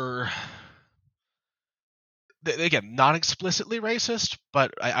were, again, not explicitly racist,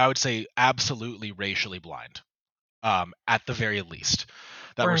 but I would say absolutely racially blind. At the very least,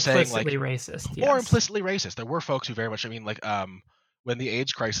 that Or were saying like, implicitly racist, or yes. implicitly racist. There were folks who very much, I mean, like, when the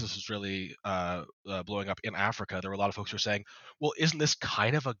AIDS crisis was really blowing up in Africa, there were a lot of folks who were saying, well, isn't this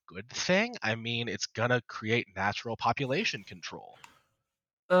kind of a good thing? I mean, it's gonna create natural population control.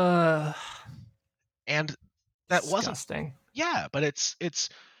 Uh, And that wasn't, Disgusting. yeah, but it's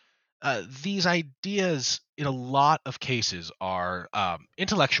these ideas in a lot of cases are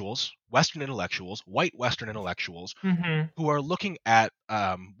intellectuals, Western intellectuals, white Western intellectuals, Hmm. who are looking at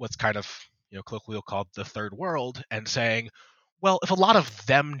what's kind of colloquial called the third world and saying, well, if a lot of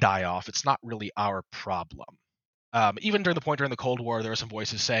them die off, it's not really our problem. Even during the Cold War, there were some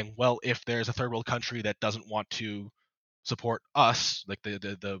voices saying, well, if there's a third world country that doesn't want to support us, like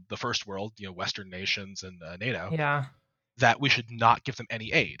the first world, Western nations and NATO, Yeah. that we should not give them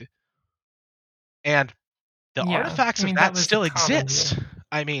any aid. And the Yeah. artifacts I of mean, that that was a still common exist. view.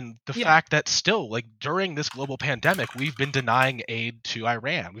 I mean, the Yeah. fact that still, like during this global pandemic, we've been denying aid to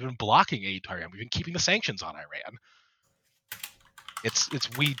Iran. We've been blocking aid to Iran. We've been keeping the sanctions on Iran. It's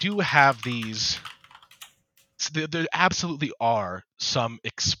we do have these. There absolutely are some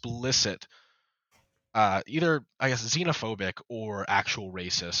explicit, either I guess xenophobic or actual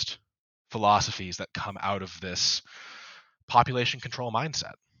racist philosophies that come out of this population control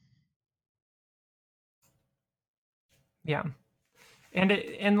mindset. Yeah.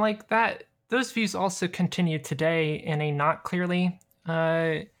 And like that, those views also continue today in a not clearly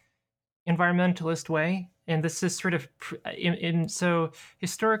uh, environmentalist way. And this is sort of so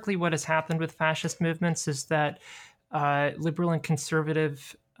historically, what has happened with fascist movements is that liberal and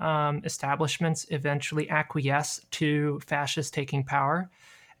conservative establishments eventually acquiesce to fascists taking power.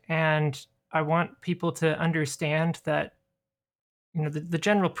 And I want people to understand that the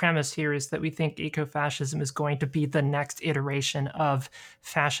general premise here is that we think ecofascism is going to be the next iteration of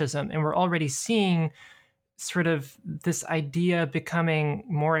fascism, and we're already seeing sort of this idea becoming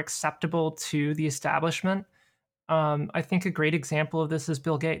more acceptable to the establishment. I think a great example of this is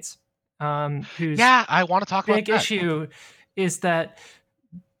Bill Gates, whose Yeah, I want to talk about big that. issue is that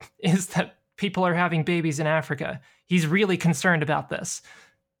is that people are having babies in Africa. He's really concerned about this,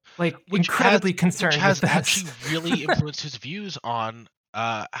 like which has incredibly which concerned with has this. actually really influenced his views on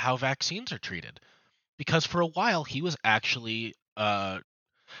how vaccines are treated. Because for a while he was actually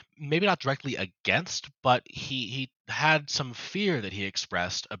maybe not directly against, but he had some fear that he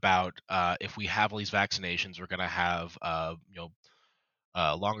expressed about if we have all these vaccinations, we're going to have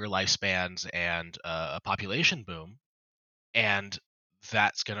longer lifespans and a population boom, and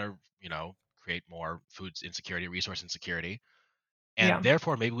that's going to create more food insecurity, resource insecurity, and Yeah.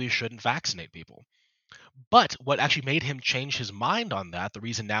 therefore maybe we shouldn't vaccinate people. But what actually made him change his mind on that, the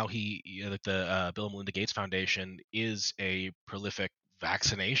reason now like the Bill and Melinda Gates Foundation is a prolific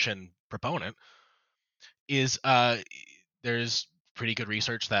vaccination proponent, is there's pretty good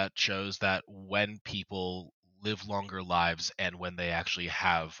research that shows that when people live longer lives and when they actually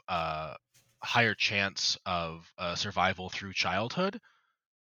have a higher chance of survival through childhood,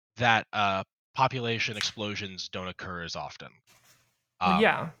 that population explosions don't occur as often. Well,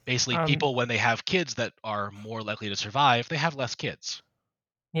 yeah. Basically, Um, people when they have kids that are more likely to survive, they have less kids.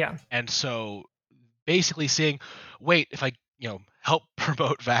 yeah. And so basically seeing, wait, if I help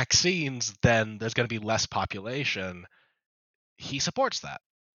promote vaccines, then there's going to be less population. He supports that.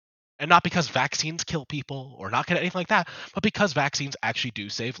 And not because vaccines kill people or not anything like that, but because vaccines actually do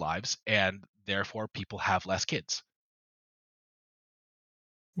save lives and therefore people have less kids.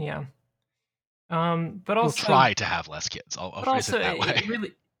 Yeah. People try to have less kids. I'll But phrase it also, that way. it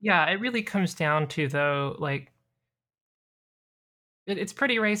really, yeah, it really comes down to though, like it's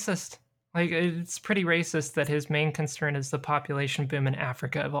pretty racist. Like it's pretty racist that his main concern is the population boom in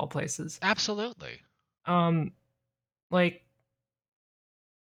Africa of all places. Absolutely. Um, like,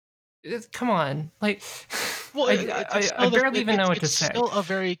 come on, like, Well, it's I still barely even know what to it's say. still a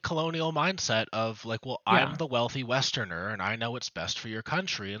very colonial mindset of like, well, I'm Yeah. the wealthy Westerner and I know what's best for your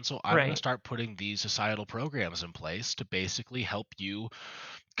country, and so I'm going to Right. start putting these societal programs in place to basically help you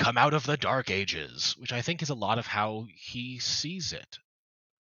come out of the dark ages, which I think is a lot of how he sees it.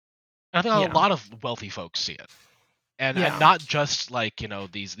 And I think a Yeah. lot of wealthy folks see it. And Yeah. not just like,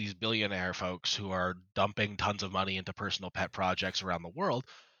 these billionaire folks who are dumping tons of money into personal pet projects around the world.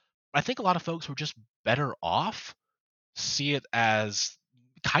 I think a lot of folks who are just better off see it as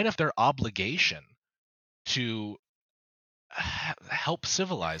kind of their obligation to help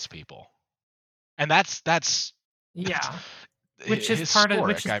civilize people, and that's Yeah. Which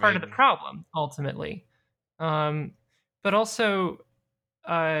historic. is I part of the mean, problem ultimately. Um, but also,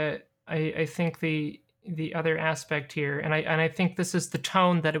 uh, I think the other aspect here, and I think this is the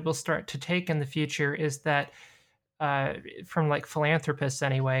tone that it will start to take in the future, is that from like philanthropists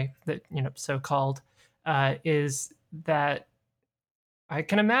anyway, that so called, is that I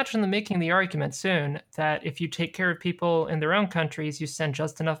can imagine them making the argument soon that if you take care of people in their own countries, you send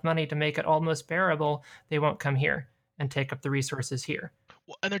just enough money to make it almost bearable, they won't come here and take up the resources here.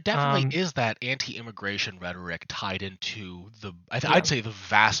 Well, and there definitely Um, is that anti-immigration rhetoric tied into I'd yeah, say the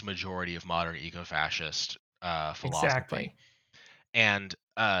vast majority of modern eco-fascist philosophy. exactly. And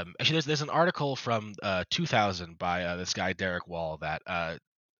actually, there's an article from 2000 by this guy Derek Wall that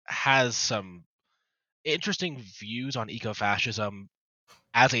has some interesting views on ecofascism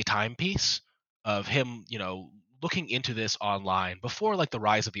as a timepiece of him, looking into this online before like the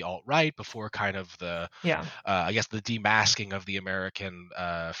rise of the alt right, before kind of the Yeah, I guess the demasking of the American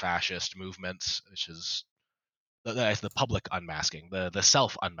fascist movements, which is the public unmasking, the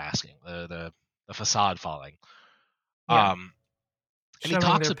self unmasking, the facade falling. yeah, Um, and he showing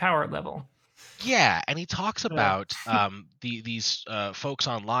talks their power level. Yeah, and he talks Uh, about these folks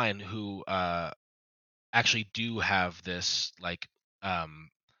online who actually do have this like um,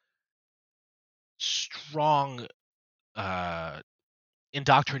 strong uh,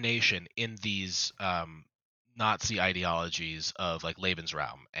 indoctrination in these Nazi ideologies of like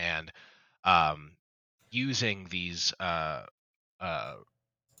Lebensraum and um, using these uh,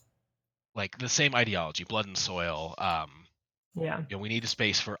 like the same ideology, blood and soil. yeah, We need a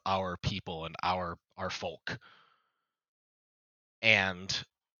space for our people and our folk, and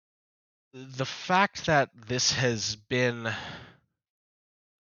the fact that this has been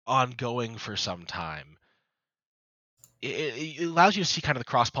ongoing for some time, it allows you to see kind of the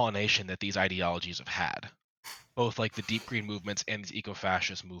cross pollination that these ideologies have had, both like the deep green movements and these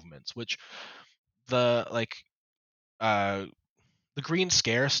eco-fascist movements, which the like uh the green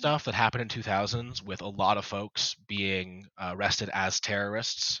scare stuff that happened in 2000s with a lot of folks being arrested as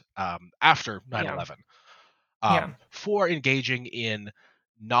terrorists after yeah, 9/11 yeah, for engaging in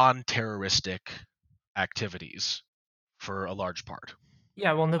non-terroristic activities for a large part.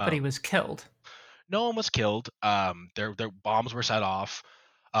 yeah. Well, nobody Um, was killed. no one was killed. Their bombs were set off.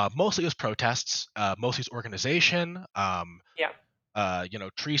 Mostly it was protests. Mostly it was organization. Yeah,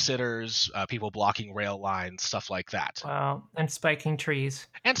 Tree sitters, people blocking rail lines, stuff like that, well, and spiking trees,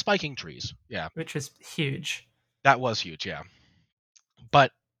 and spiking trees. Yeah, which was huge. that was huge. Yeah,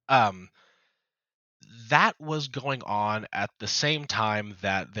 but um, that was going on at the same time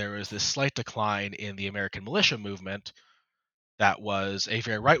that there was this slight decline in the American militia movement. That was a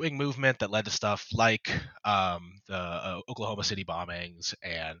very right wing movement that led to stuff like the Oklahoma City bombings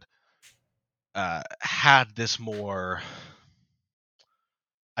and had this more,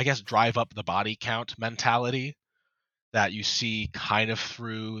 I guess, drive up the body count mentality that you see kind of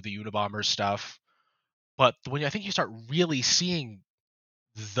through the Unabomber stuff. But when I think you start really seeing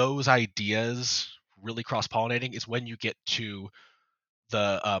those ideas really cross pollinating is when you get to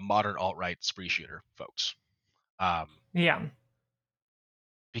the modern alt right spree shooter folks. Um, Yeah,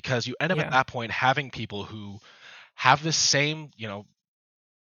 because you end up at yeah, that point having people who have this same,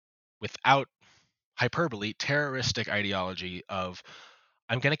 without hyperbole, terroristic ideology of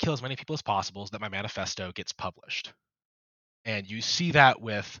I'm going to kill as many people as possible so that my manifesto gets published. And you see that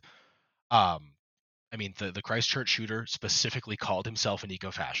with, um, the Christchurch shooter specifically called himself an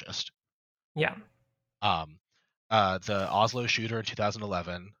eco-fascist. yeah. Um, the Oslo shooter in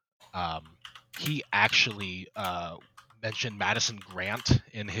 2011, um, he actually mentioned Madison Grant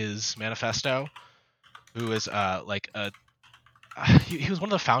in his manifesto, who is like a he was one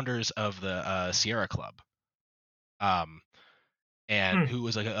of the founders of the Sierra Club, um, and Hmm. who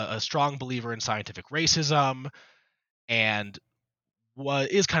was like a strong believer in scientific racism, and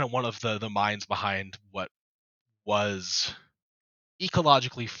what is kind of one of the minds behind what was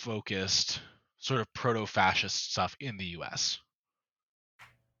ecologically focused sort of proto-fascist stuff in the US.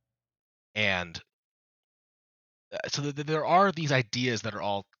 And so there are these ideas that are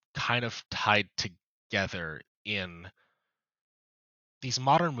all kind of tied together in these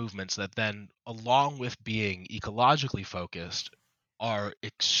modern movements that then, along with being ecologically focused, are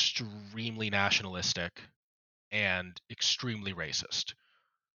extremely nationalistic and extremely racist,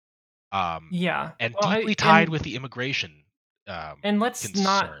 um, Yeah. and Well, deeply tied and with the immigration let's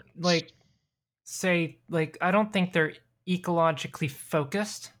not concerns. like say like I don't think they're ecologically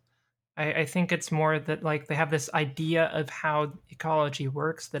focused. I think it's more that like they have this idea of how ecology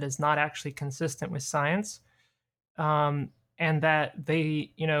works that is not actually consistent with science, um, and that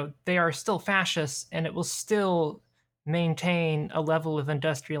they are still fascists, and it will still maintain a level of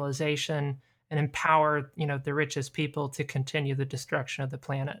industrialization and empower the richest people to continue the destruction of the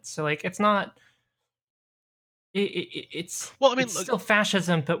planet. So like it's not it's Well, I mean, it's look, still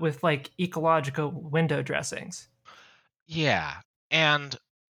fascism, but with like ecological window dressings. yeah, and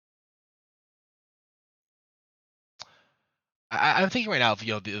I'm thinking right now of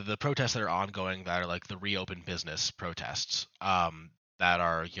the protests that are ongoing that are like the reopen business protests, that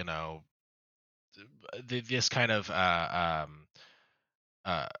are this kind of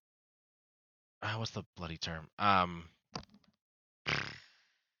uh, what's the bloody term?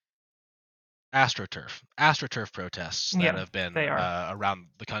 AstroTurf protests that Yeah, have been they are. around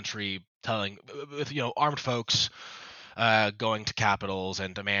the country, telling with armed folks going to capitals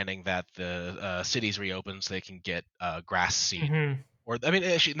and demanding that the cities reopen so they can get grass seed. Hmm. Or I mean,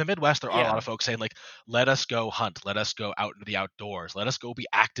 actually, in the Midwest, there are a lot Yeah, of folks saying like, "Let us go hunt, let us go out into the outdoors, let us go be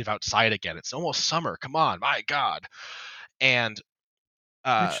active outside again. It's almost summer. Come on, my God!" And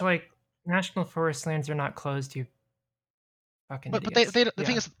uh, which like national forest lands are not closed, you fucking but they, idiots. the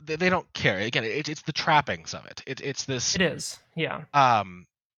thing Yeah, is they don't care. Again, it's the trappings of it. It's this it is. Yeah, um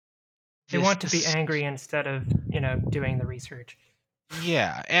they this want to be this angry instead of doing the research.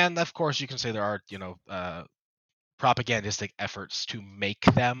 yeah, and of course you can say there are propagandistic efforts to make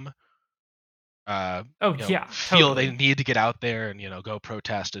them Oh yeah, feel they totally. need to get out there and go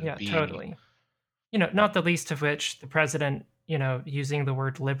protest and Yeah, be totally. uh, Not the least of which the president, using the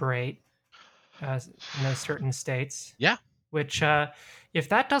word liberate, certain states, yeah, which, if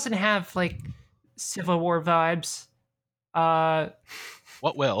that doesn't have like Civil War vibes, uh,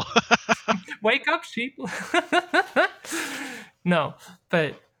 what will. wake up, sheep. No,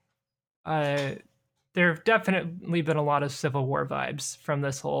 but uh, there have definitely been a lot of Civil War vibes from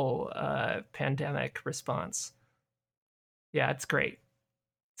this whole pandemic response. Yeah, it's great.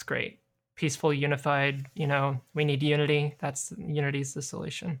 It's great. Peaceful, unified. We need unity. Unity's the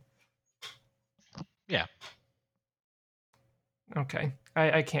solution. Yeah. Okay,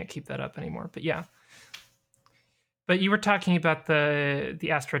 I can't keep that up anymore. But yeah, but you were talking about the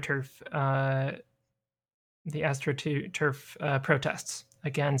AstroTurf protests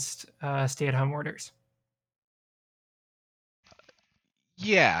against stay-at-home orders.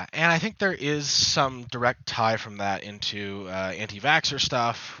 Yeah, and I think there is some direct tie from that into anti-vaxxer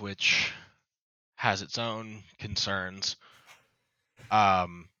stuff, which has its own concerns.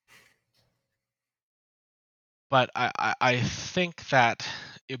 Um, but I think that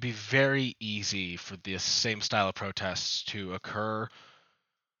it would be very easy for this same style of protests to occur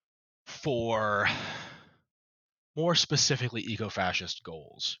for more specifically eco-fascist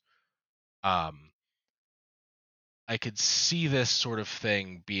goals. Um, I could see this sort of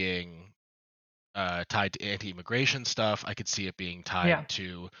thing being tied to anti-immigration stuff. I could see it being tied Yeah,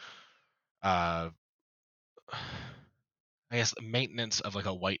 to uh, I guess maintenance of like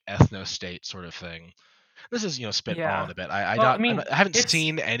a white ethno state sort of thing. This is spitballing yeah. a bit. I Well, don't I haven't it's.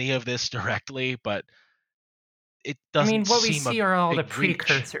 seen any of this directly, but it doesn't What we seem a see are all the big reach.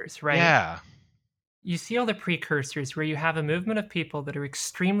 precursors, right? Yeah. You see all the precursors where you have a movement of people that are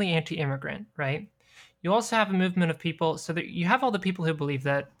extremely anti-immigrant, right? You also have a movement of people, so that you have all the people who believe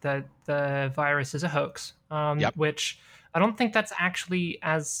that the virus is a hoax, Yep. which I don't think that's actually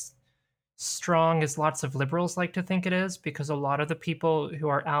as strong as lots of liberals like to think it is, because a lot of the people who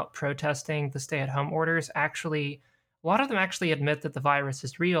are out protesting the stay-at-home orders actually, a lot of them actually admit that the virus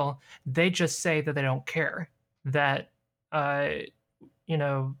is real. They just say that they don't care, that uh,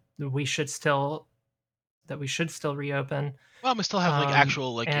 we should still reopen. Well, we still have like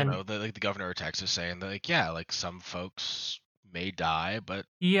actual like And the governor of Texas saying that like yeah like some folks may die, but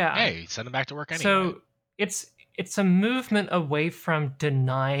yeah, hey, send them back to work anyway. so it's a movement away from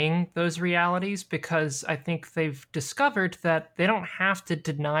denying those realities, because I think they've discovered that they don't have to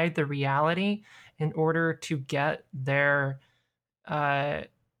deny the reality in order to get uh,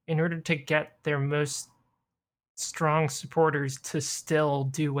 their most strong supporters to still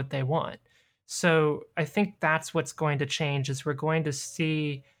do what they want. So I think that's what's going to change, is we're going to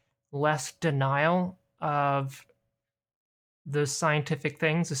see less denial of those scientific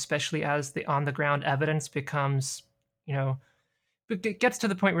things, especially as the on the ground evidence becomes, you know, it gets to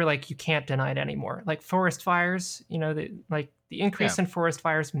the point where like you can't deny it anymore. Like forest fires, the Yeah. increase in forest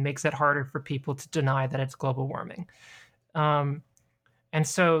fires makes it harder for people to deny that it's global warming. Um, and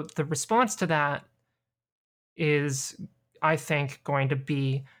so the response to that is, I think, going to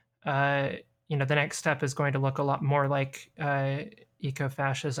be, uh, the next step is going to look a lot more like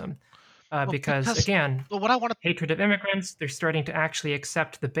ecofascism, Well, because because again, well, what I want to hatred of immigrants, they're starting to actually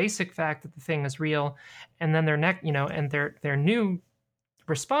accept the basic fact that the thing is real, and then their new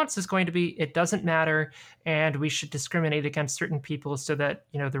response is going to be, it doesn't matter, and we should discriminate against certain people so that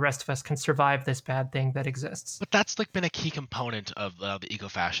the rest of us can survive this bad thing that exists. but that's like been a key component of the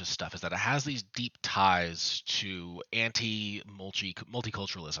eco-fascist stuff is that it has these deep ties to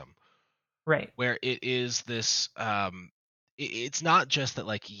multiculturalism, Right. where it is this it's not just that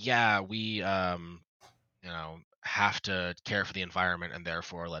like yeah we have to care for the environment and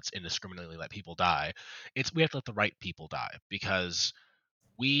therefore let's indiscriminately let people die. It's we have to let the right people die because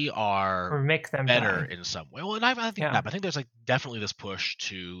we are or make them better die. in some way. Well, and I think Yeah. that, but I think there's like definitely this push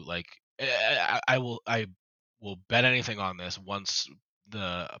to like I will bet anything on this once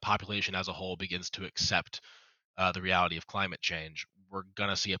the population as a whole begins to accept the reality of climate change, we're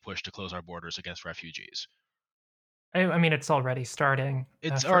gonna see a push to close our borders against refugees. I mean, it's already starting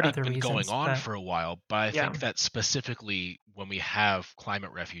It's for already other been going reasons, on but for a while, but I yeah, think that specifically when we have climate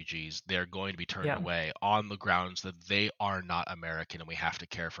refugees, they're going to be turned yeah, away on the grounds that they are not American and we have to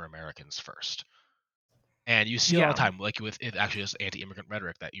care for Americans first. And you see all the yeah, time, like with it actually just anti-immigrant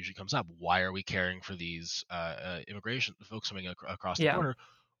rhetoric that usually comes up. Why are we caring for these immigration folks coming across the yeah, border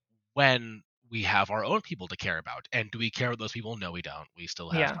when we have our own people to care about? And do we care about those people? No, we don't. We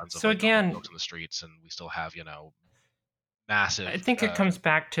still have yeah. tons of So like homeless again, folks on the streets, and we still have massive I think it comes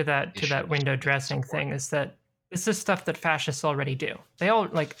back to that issues window with dressing support. thing, is that this is stuff that fascists already do. They all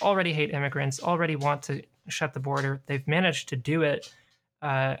already hate immigrants, already want to shut the border. They've managed to do it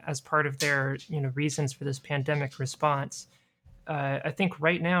as part of their reasons for this pandemic response. I think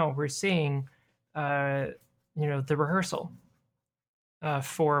right now we're seeing uh, the rehearsal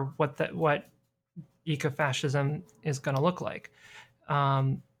for what ecofascism is going to look like,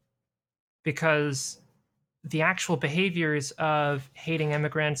 um, because the actual behaviors of hating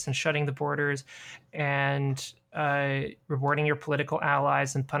immigrants and shutting the borders and rewarding your political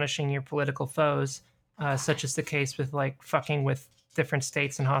allies and punishing your political foes, such as the case with like fucking with different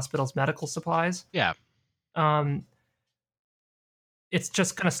states and hospitals' medical supplies. Yeah, Um, it's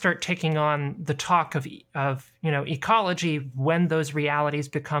just going to start taking on the talk of ecology when those realities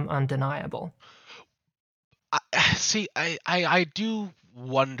become undeniable. see, I do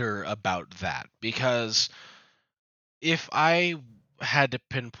wonder about that because if I had to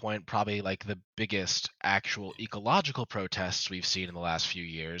pinpoint probably like the biggest actual ecological protests we've seen in the last few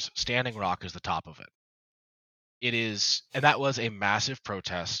years, Standing Rock is the top of it. It is, and that was a massive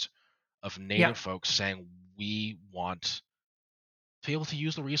protest of Yeah, native folks saying we want to be able to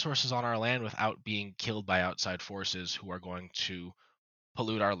use the resources on our land without being killed by outside forces who are going to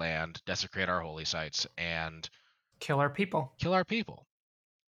pollute our land, desecrate our holy sites, and kill our people. kill our people.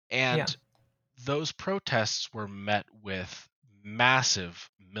 Yeah, And those protests were met with massive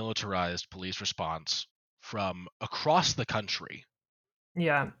militarized police response from across the country,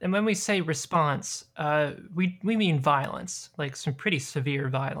 yeah. And when we say response, we mean violence, like some pretty severe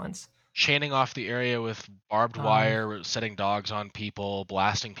violence. chaining off the area with barbed Um, wire, setting dogs on people,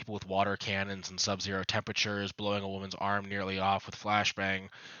 blasting people with water cannons in sub-zero temperatures, blowing a woman's arm nearly off with flashbang,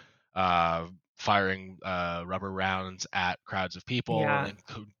 uh, firing rubber rounds at crowds of people, yeah, and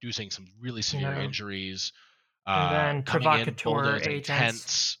inducing some really you severe know, injuries, and then coming in, provocateur bulldozing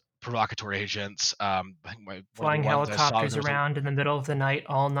agents tents, provocateur agents. I think one of the flying ones I saw, helicopters around in the middle of the night,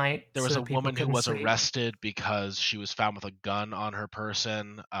 all night, there so was a that people woman who couldn't was sleep. arrested because she was found with a gun on her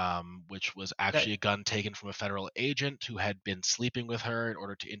person, which was actually a That gun taken from a federal agent who had been sleeping with her in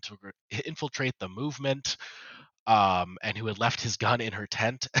order to infiltrate the movement, and who had left his gun in her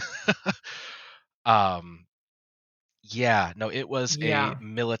tent. um, yeah, no, it was a yeah,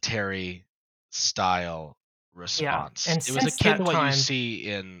 military style yeah. response. And It was since akin to that what you time, see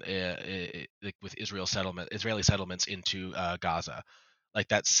in like with Israeli settlements into Gaza, like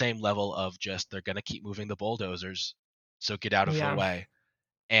that same level of just they're gonna keep moving the bulldozers, so get out of the yeah, way.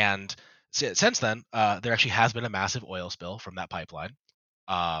 And since then, there actually has been a massive oil spill from that pipeline.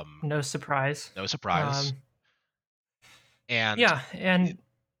 Um, no surprise. no surprise. Um, And yeah, y- and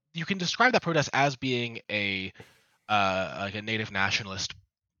you can describe that protest as being like a native nationalist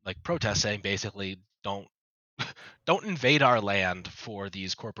like protest saying basically don't invade our land for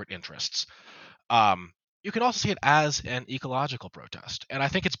these corporate interests. Um, you can also see it as an ecological protest, and I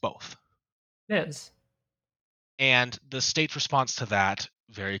think it's both. it is. And the state's response to that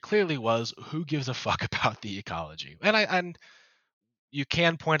very clearly was, "Who gives a fuck about the ecology?" And you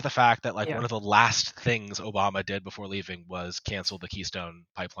can point to the fact that like one Yeah, of the last things Obama did before leaving was cancel the Keystone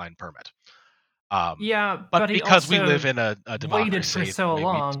Pipeline permit. Um, yeah, but but he because we live also in a waited for democracy, so maybe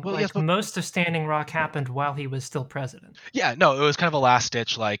long. well, yes, Like but most of Standing Rock happened while he was still president. yeah, no, it was kind of a last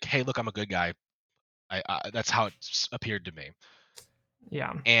ditch, like, hey, look, I'm a good guy. That's how it appeared to me.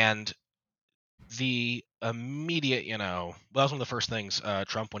 Yeah, And the immediate, well, that was one of the first things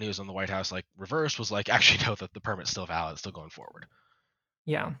Trump, when he was in the White House, like reversed was like, actually, no, the permit's still valid, it's still going forward.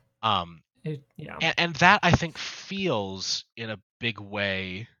 yeah, Um, yeah, and that I think feels in a big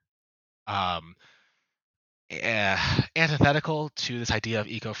way um, antithetical to this idea of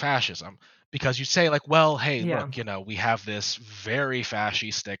ecofascism, because you say like, well, hey, look, yeah. we have this very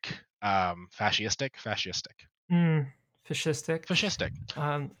Mm, fascistic. fascistic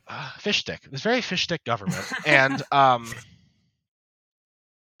Um, fish stick, this very fish stick government, and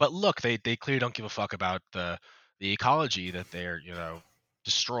but look, they clearly don't give a fuck about the ecology that they're,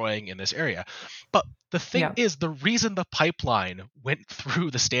 destroying in this area. But the thing Yeah. is, the reason the pipeline went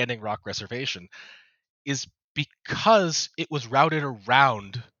through the Standing Rock Reservation is because it was routed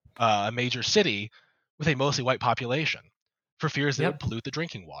around a major city with a mostly white population for fears that it would Yep. pollute the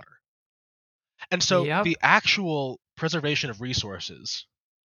drinking water. And so Yep. the actual preservation of resources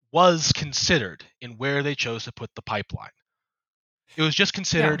was considered in where they chose to put the pipeline. It was just Yeah.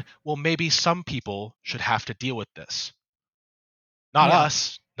 considered, well, maybe some people should have to deal with this. Not Yeah.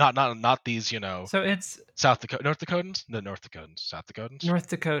 us, not these, So it's North Dakotans? No, North Dakotans. South Dakotans? North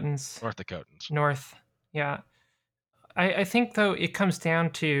Dakotans. North Dakotans. North. Yeah. I think though it comes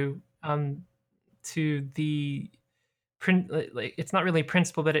down to the like it's not really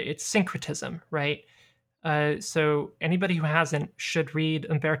principle, but it's syncretism, right? So anybody who hasn't should read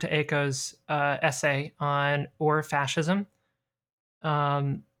Umberto Eco's essay on or fascism,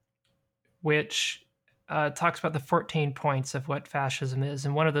 um, which talks about the 14 points of what fascism is,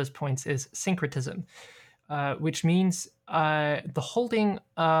 and one of those points is syncretism, which means the holding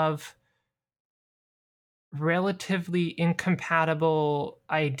of relatively incompatible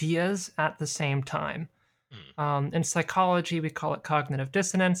ideas at the same time. Mm, In psychology, we call it cognitive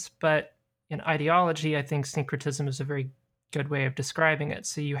dissonance, but in ideology, I think syncretism is a very good way of describing it.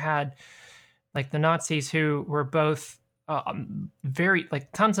 So you had like the Nazis who were both very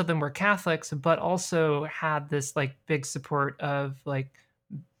like tons of them were Catholics, but also had this like big support of like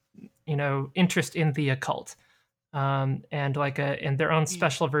interest in the occult, and like a and their own yeah.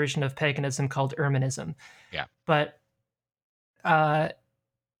 special version of paganism called Irmanism. Yeah. But uh,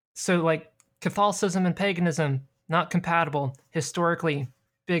 so like Catholicism and paganism not compatible historically.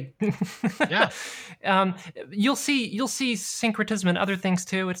 Big. Yeah. um, you'll see syncretism in other things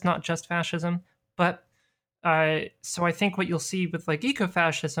too. It's not just fascism, but so I think what you'll see with like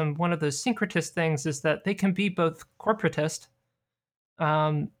ecofascism, one of those syncretist things is that they can be both corporatist,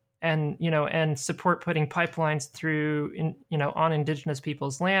 um, and support putting pipelines through on indigenous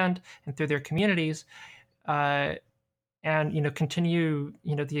people's land and through their communities, uh, and continue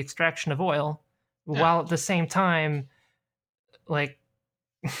the extraction of oil, Yeah. while at the same time like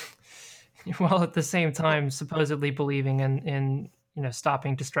while at the same Well, time supposedly believing in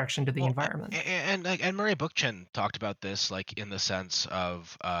stopping destruction to the Well, environment. and Murray Bookchin talked about this like in the sense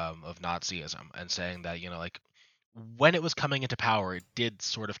of Nazism and saying that like when it was coming into power, it did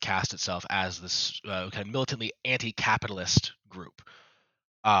sort of cast itself as this kind of militantly anti-capitalist group.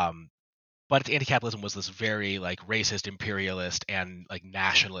 Um, but its anti-capitalism was this very like racist, imperialist, and like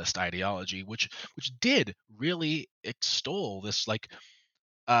nationalist ideology, which did really extol this like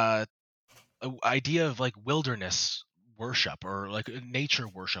uh idea of like wilderness worship or like nature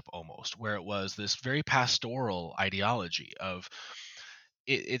worship almost, where it was this very pastoral ideology of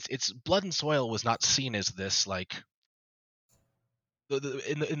it's blood and soil was not seen as this like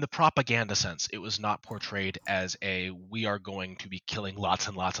in the propaganda sense. It was not portrayed as a we are going to be killing lots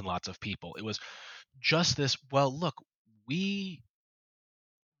and lots and lots of people. It was just this, well, look, we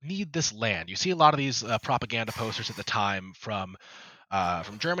need this land. You see a lot of these propaganda posters at the time from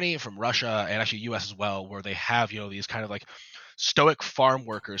Germany, from Russia, and actually U.S. as well, where they have these kind of like stoic farm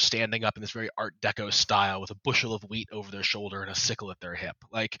workers standing up in this very Art Deco style with a bushel of wheat over their shoulder and a sickle at their hip.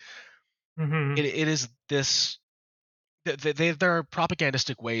 Like Hmm. it is this. There are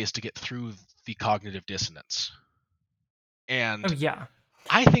propagandistic ways to get through the cognitive dissonance, Oh and yeah.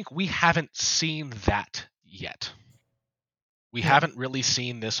 I think we haven't seen that yet. We No. haven't really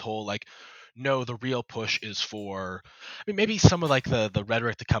seen this whole like, no, the real push is for, I mean, maybe some of like the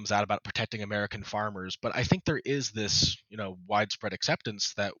rhetoric that comes out about protecting American farmers, but I think there is this widespread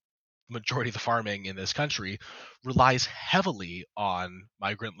acceptance that the majority of the farming in this country relies heavily on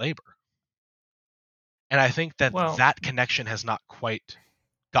migrant labor, and I think that Well, that connection has not quite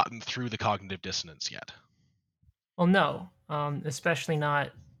gotten through the cognitive dissonance yet. well, no. Especially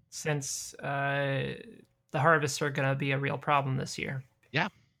not since the harvests are going to be a real problem this year, Yeah.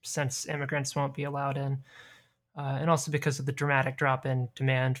 since immigrants won't be allowed in, and also because of the dramatic drop in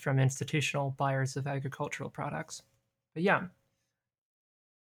demand from institutional buyers of agricultural products. But yeah,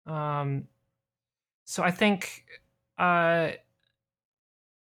 um, so I think, uh,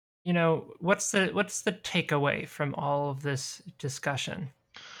 what's the takeaway from all of this discussion?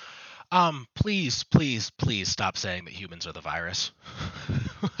 Please, please, please stop saying that humans are the virus.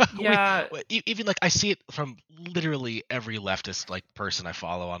 Yeah, Even like I see it from literally every leftist like person I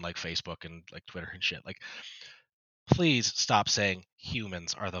follow on like Facebook and like Twitter and shit. Like, please stop saying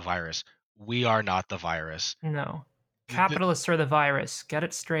humans are the virus. We are not the virus. no. Capitalists are the virus. Get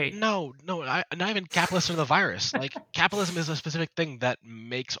it straight. No, no, not even capitalists are the virus. Like, capitalism is a specific thing that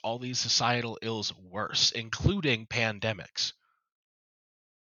makes all these societal ills worse, including pandemics.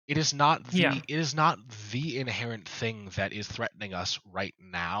 Yeah. It is not the inherent thing that is threatening us right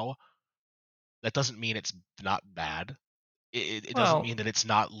now. That doesn't mean it's not bad. It doesn't Well, mean that it's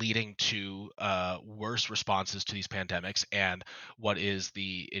not leading to worse responses to these pandemics and what is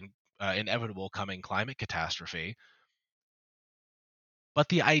the inevitable coming climate catastrophe. But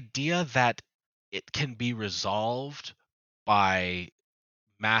the idea that it can be resolved by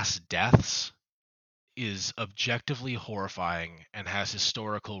mass deaths is objectively horrifying and has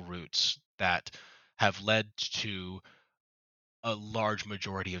historical roots that have led to a large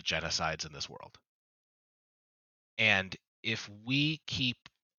majority of genocides in this world. And if we keep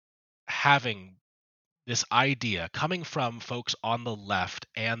having this idea coming from folks on the left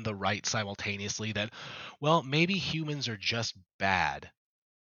and the right simultaneously that, well, maybe humans are just bad.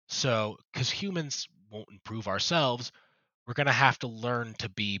 So, because humans won't improve ourselves, we're going to have to learn to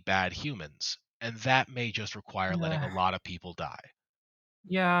be bad humans. And that may just require letting a uh, lot of people die.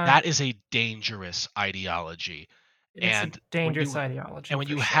 yeah, That is a dangerous ideology. it's a And when dangerous you ideology and when for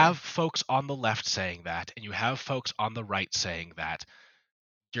you sure. have folks on the left saying that and you have folks on the right saying that,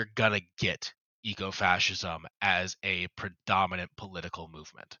 you're gonna get ecofascism as a predominant political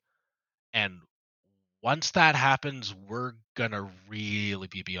movement. And once that happens, we're gonna really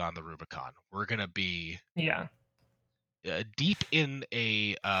be beyond the Rubicon. We're gonna be Yeah. deep in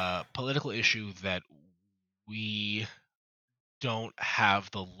a political issue that we don't have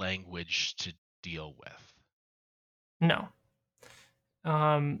the language to deal with. No.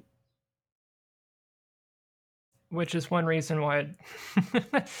 Um, which is one reason why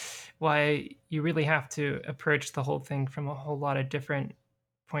why you really have to approach the whole thing from a whole lot of different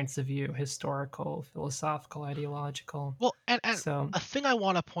points of view, historical, philosophical, ideological. Well, and So, a thing I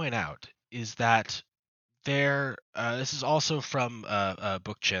want to point out is that this is also from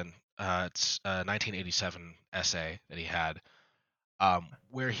Bookchin. It's a 1987 essay that he had,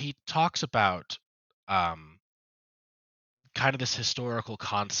 where he talks about um, kind of this historical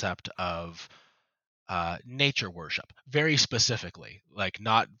concept of nature worship, very specifically, like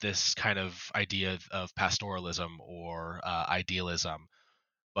not this kind of idea of pastoralism or idealism,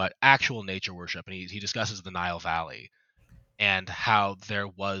 but actual nature worship. And he discusses the Nile Valley and how there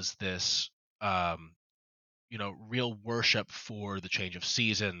was this um, real worship for the change of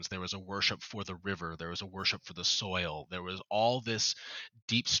seasons. There was a worship for the river. There was a worship for the soil. There was all this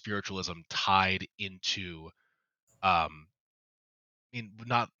deep spiritualism tied into.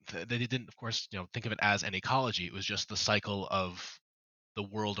 Not they didn't, of course, think of it as an ecology. It was just the cycle of the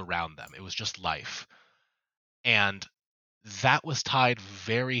world around them. It was just life, and that was tied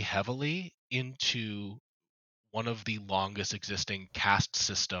very heavily into one of the longest existing caste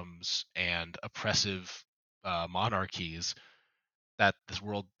systems and oppressive monarchies that this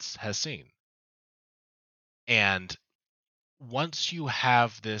world has seen. And once you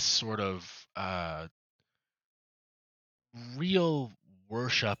have this sort of real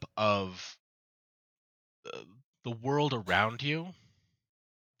worship of uh, the world around you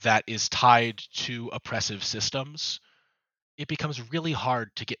that is tied to oppressive systems, it becomes really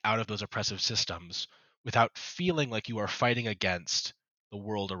hard to get out of those oppressive systems without feeling like you are fighting against the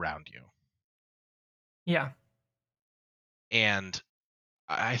world around you. yeah. And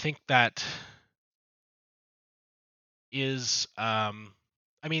I think that is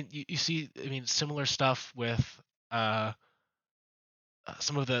you see, similar stuff with uh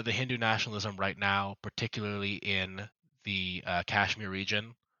some of the Hindu nationalism right now, particularly in the Kashmir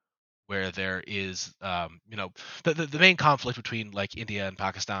region, where there is the main conflict between like India and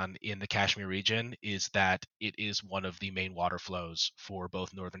Pakistan in the Kashmir region is that it is one of the main water flows for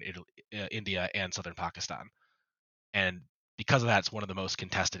both northern India and southern Pakistan. And because of that, it's one of the most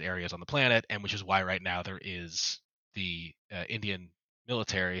contested areas on the planet, and which is why right now there is the Indian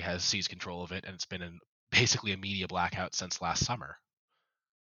military has seized control of it, and it's been in basically a media blackout since last summer.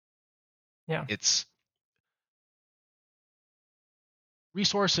 Yeah. It's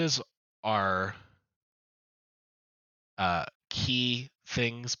resources are key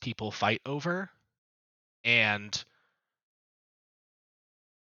things people fight over, and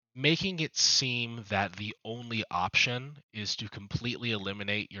making it seem that the only option is to completely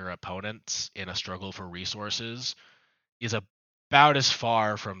eliminate your opponents in a struggle for resources is about as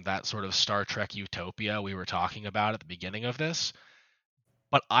far from that sort of Star Trek utopia we were talking about at the beginning of this.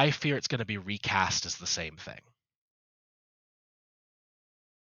 But I fear it's going to be recast as the same thing.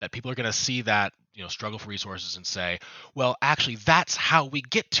 That people are going to see that, struggle for resources and say, well, actually, that's how we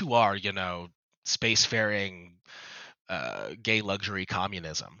get to our, spacefaring gay luxury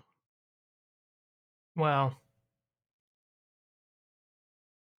communism. Well,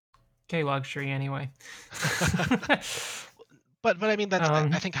 gay luxury anyway. But I mean, that's I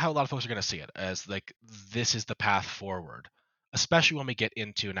um, think how a lot of folks are going to see it as like this is the path forward, especially when we get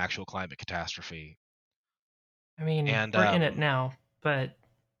into an actual climate catastrophe. I mean, And we're in it now, but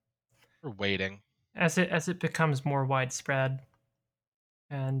we're waiting. as it becomes more widespread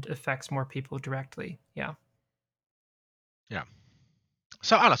and affects more people directly, yeah. Yeah.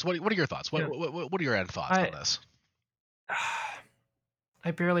 So, honest, what are your thoughts? Yeah. What are your end thoughts on I this?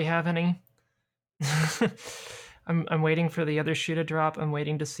 I barely have any. I'm waiting for the other shoe to drop. I'm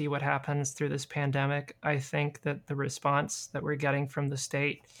waiting to see what happens through this pandemic. I think that the response that we're getting from the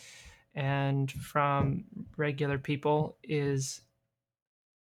state and from regular people is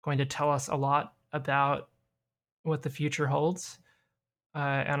going to tell us a lot about what the future holds.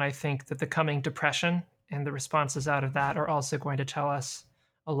 And I think that the coming depression and the responses out of that are also going to tell us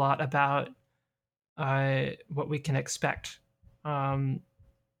a lot about what we can expect um,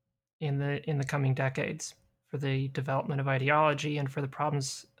 in the coming decades for the development of ideology and for the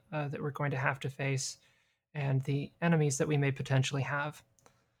problems that we're going to have to face and the enemies that we may potentially have.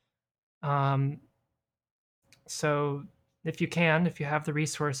 Um, so, if you can, if you have the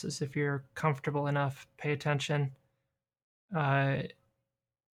resources, if you're comfortable enough, pay attention. Uh,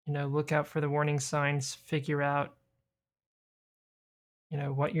 look out for the warning signs. Figure out,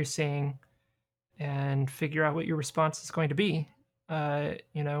 what you're seeing, and figure out what your response is going to be. Uh,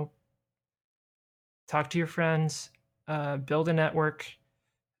 you know, talk to your friends, build a network,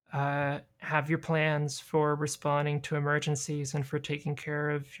 have your plans for responding to emergencies and for taking care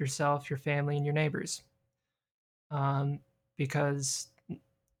of yourself, your family, and your neighbors. Um, because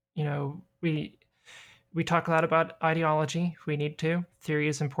we talk a lot about ideology. We need to. Theory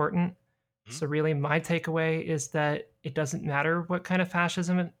is important. Hmm? So really, my takeaway is that it doesn't matter what kind of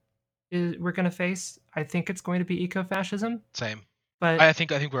fascism we're going to face. I think it's going to be ecofascism, Same. but I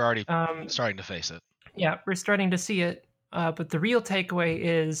think we're already um, starting to face it. yeah, we're starting to see it. But the real takeaway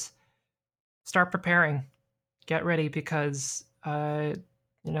is start preparing, get ready because the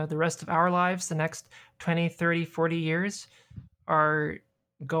rest of our lives, the next 20, 30, 40 years are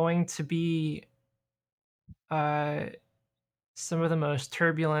going to be uh, some of the most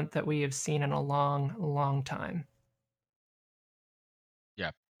turbulent that we have seen in a long, long time.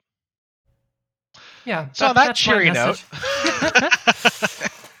 Yeah. Yeah, So on that that's my cheery note,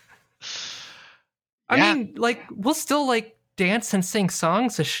 message. I yeah, mean, like we'll still like dance and sing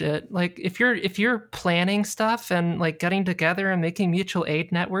songs of shit. Like if you're planning stuff and like getting together and making mutual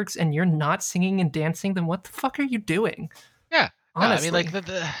aid networks and you're not singing and dancing, then what the fuck are you doing? yeah. No, I mean, like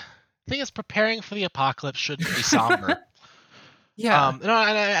Honestly. the thing is, preparing for the apocalypse shouldn't be somber. Yeah. No,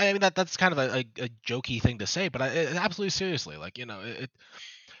 and I mean that's kind of a jokey thing to say, but absolutely seriously, like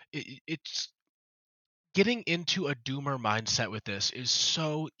it's getting into a doomer mindset with this is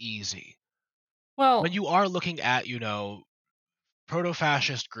so easy when Well, you are looking at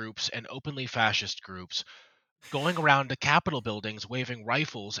proto-fascist groups and openly fascist groups going around to Capitol buildings waving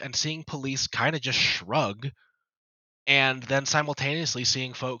rifles and seeing police kind of just shrug, and then simultaneously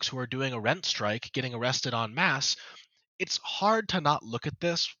seeing folks who are doing a rent strike getting arrested en masse. It's hard to not look at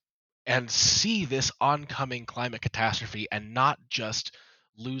this and see this oncoming climate catastrophe and not just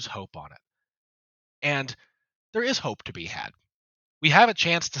lose hope on it. And there is hope to be had. We have a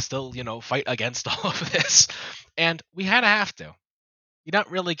chance to still, fight against all of this, and we kind of have to. You don't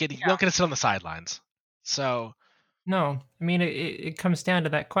get to sit on the sidelines. So, no. I mean, it comes down to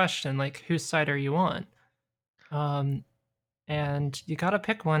that question, like, whose side are you on? Um, and you got to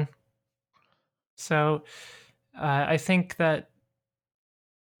pick one. So I think that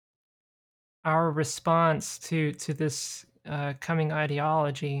our response to this coming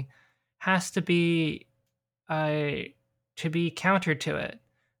ideology has uh, to be counter to it,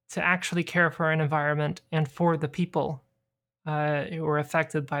 to actually care for an environment and for the people who are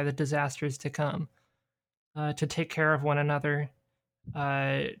affected by the disasters to come, to take care of one another,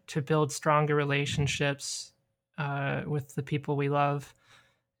 to build stronger relationships with the people we love,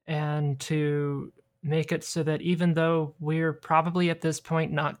 and to make it so that even though we're probably at this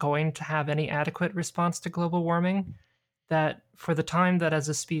point not going to have any adequate response to global warming, that for the time that as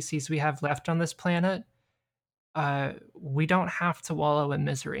a species we have left on this planet, we don't have to wallow in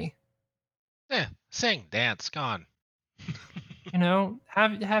misery. sing, dance, gone.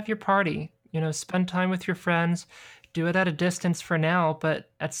 Have your party. Spend time with your friends. Do it at a distance for now, but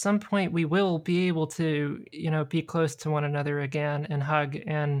at some point we will be able to, be close to one another again and hug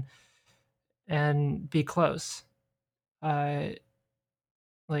and be close. Uh,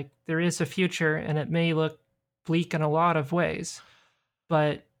 like there is a future, and it may look bleak in a lot of ways.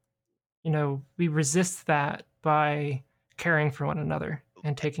 But, we resist that by caring for one another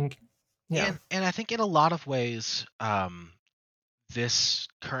and taking, yeah. And I think in a lot of ways, this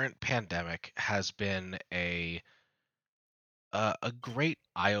current pandemic has been a great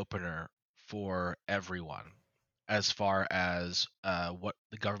eye opener for everyone as far as what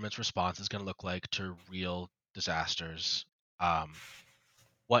the government's response is going to look like to real disasters.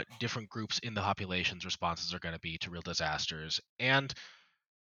 What different groups in the population's responses are going to be to real disasters, and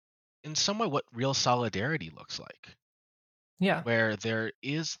in some way, what real solidarity looks like. Yeah. Where there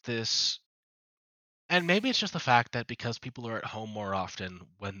is this, and maybe it's just the fact that because people are at home more often,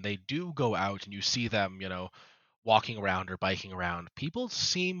 when they do go out and you see them, walking around or biking around, people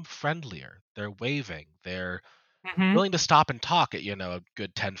seem friendlier. They're waving. They're Hmm. willing to stop and talk at, a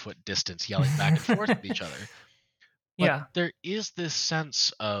good 10-foot distance, yelling back and forth at each other. But Yeah. there is this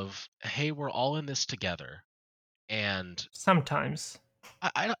sense of, hey, we're all in this together. And Sometimes.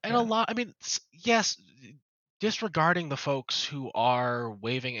 and a Yeah. lot, I mean, yes, disregarding the folks who are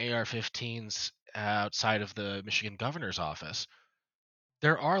waving AR-15s outside of the Michigan governor's office,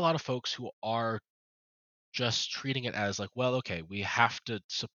 there are a lot of folks who are just treating it as like, well, okay, we have to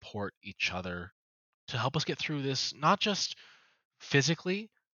support each other to help us get through this, not just physically,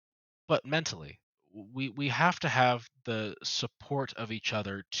 but mentally. We have to have the support of each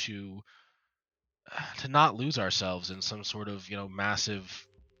other to not lose ourselves in some sort of, massive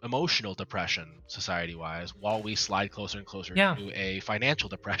emotional depression society wise, while we slide closer and closer Yeah. to a financial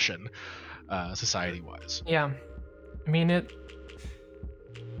depression society wise. Yeah. I mean,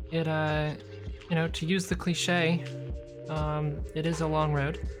 to use the cliche, it is a long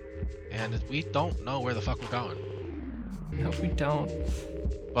road. And we don't know where the fuck we're going, No, we don't.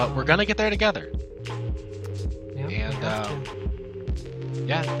 but we're gonna get there together. Yeah, we And have to.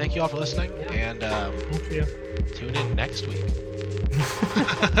 yeah, thank you all for listening, Yeah, and thank you. tune in next week.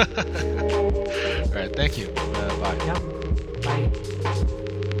 All right, thank you. Bye. Yeah, bye.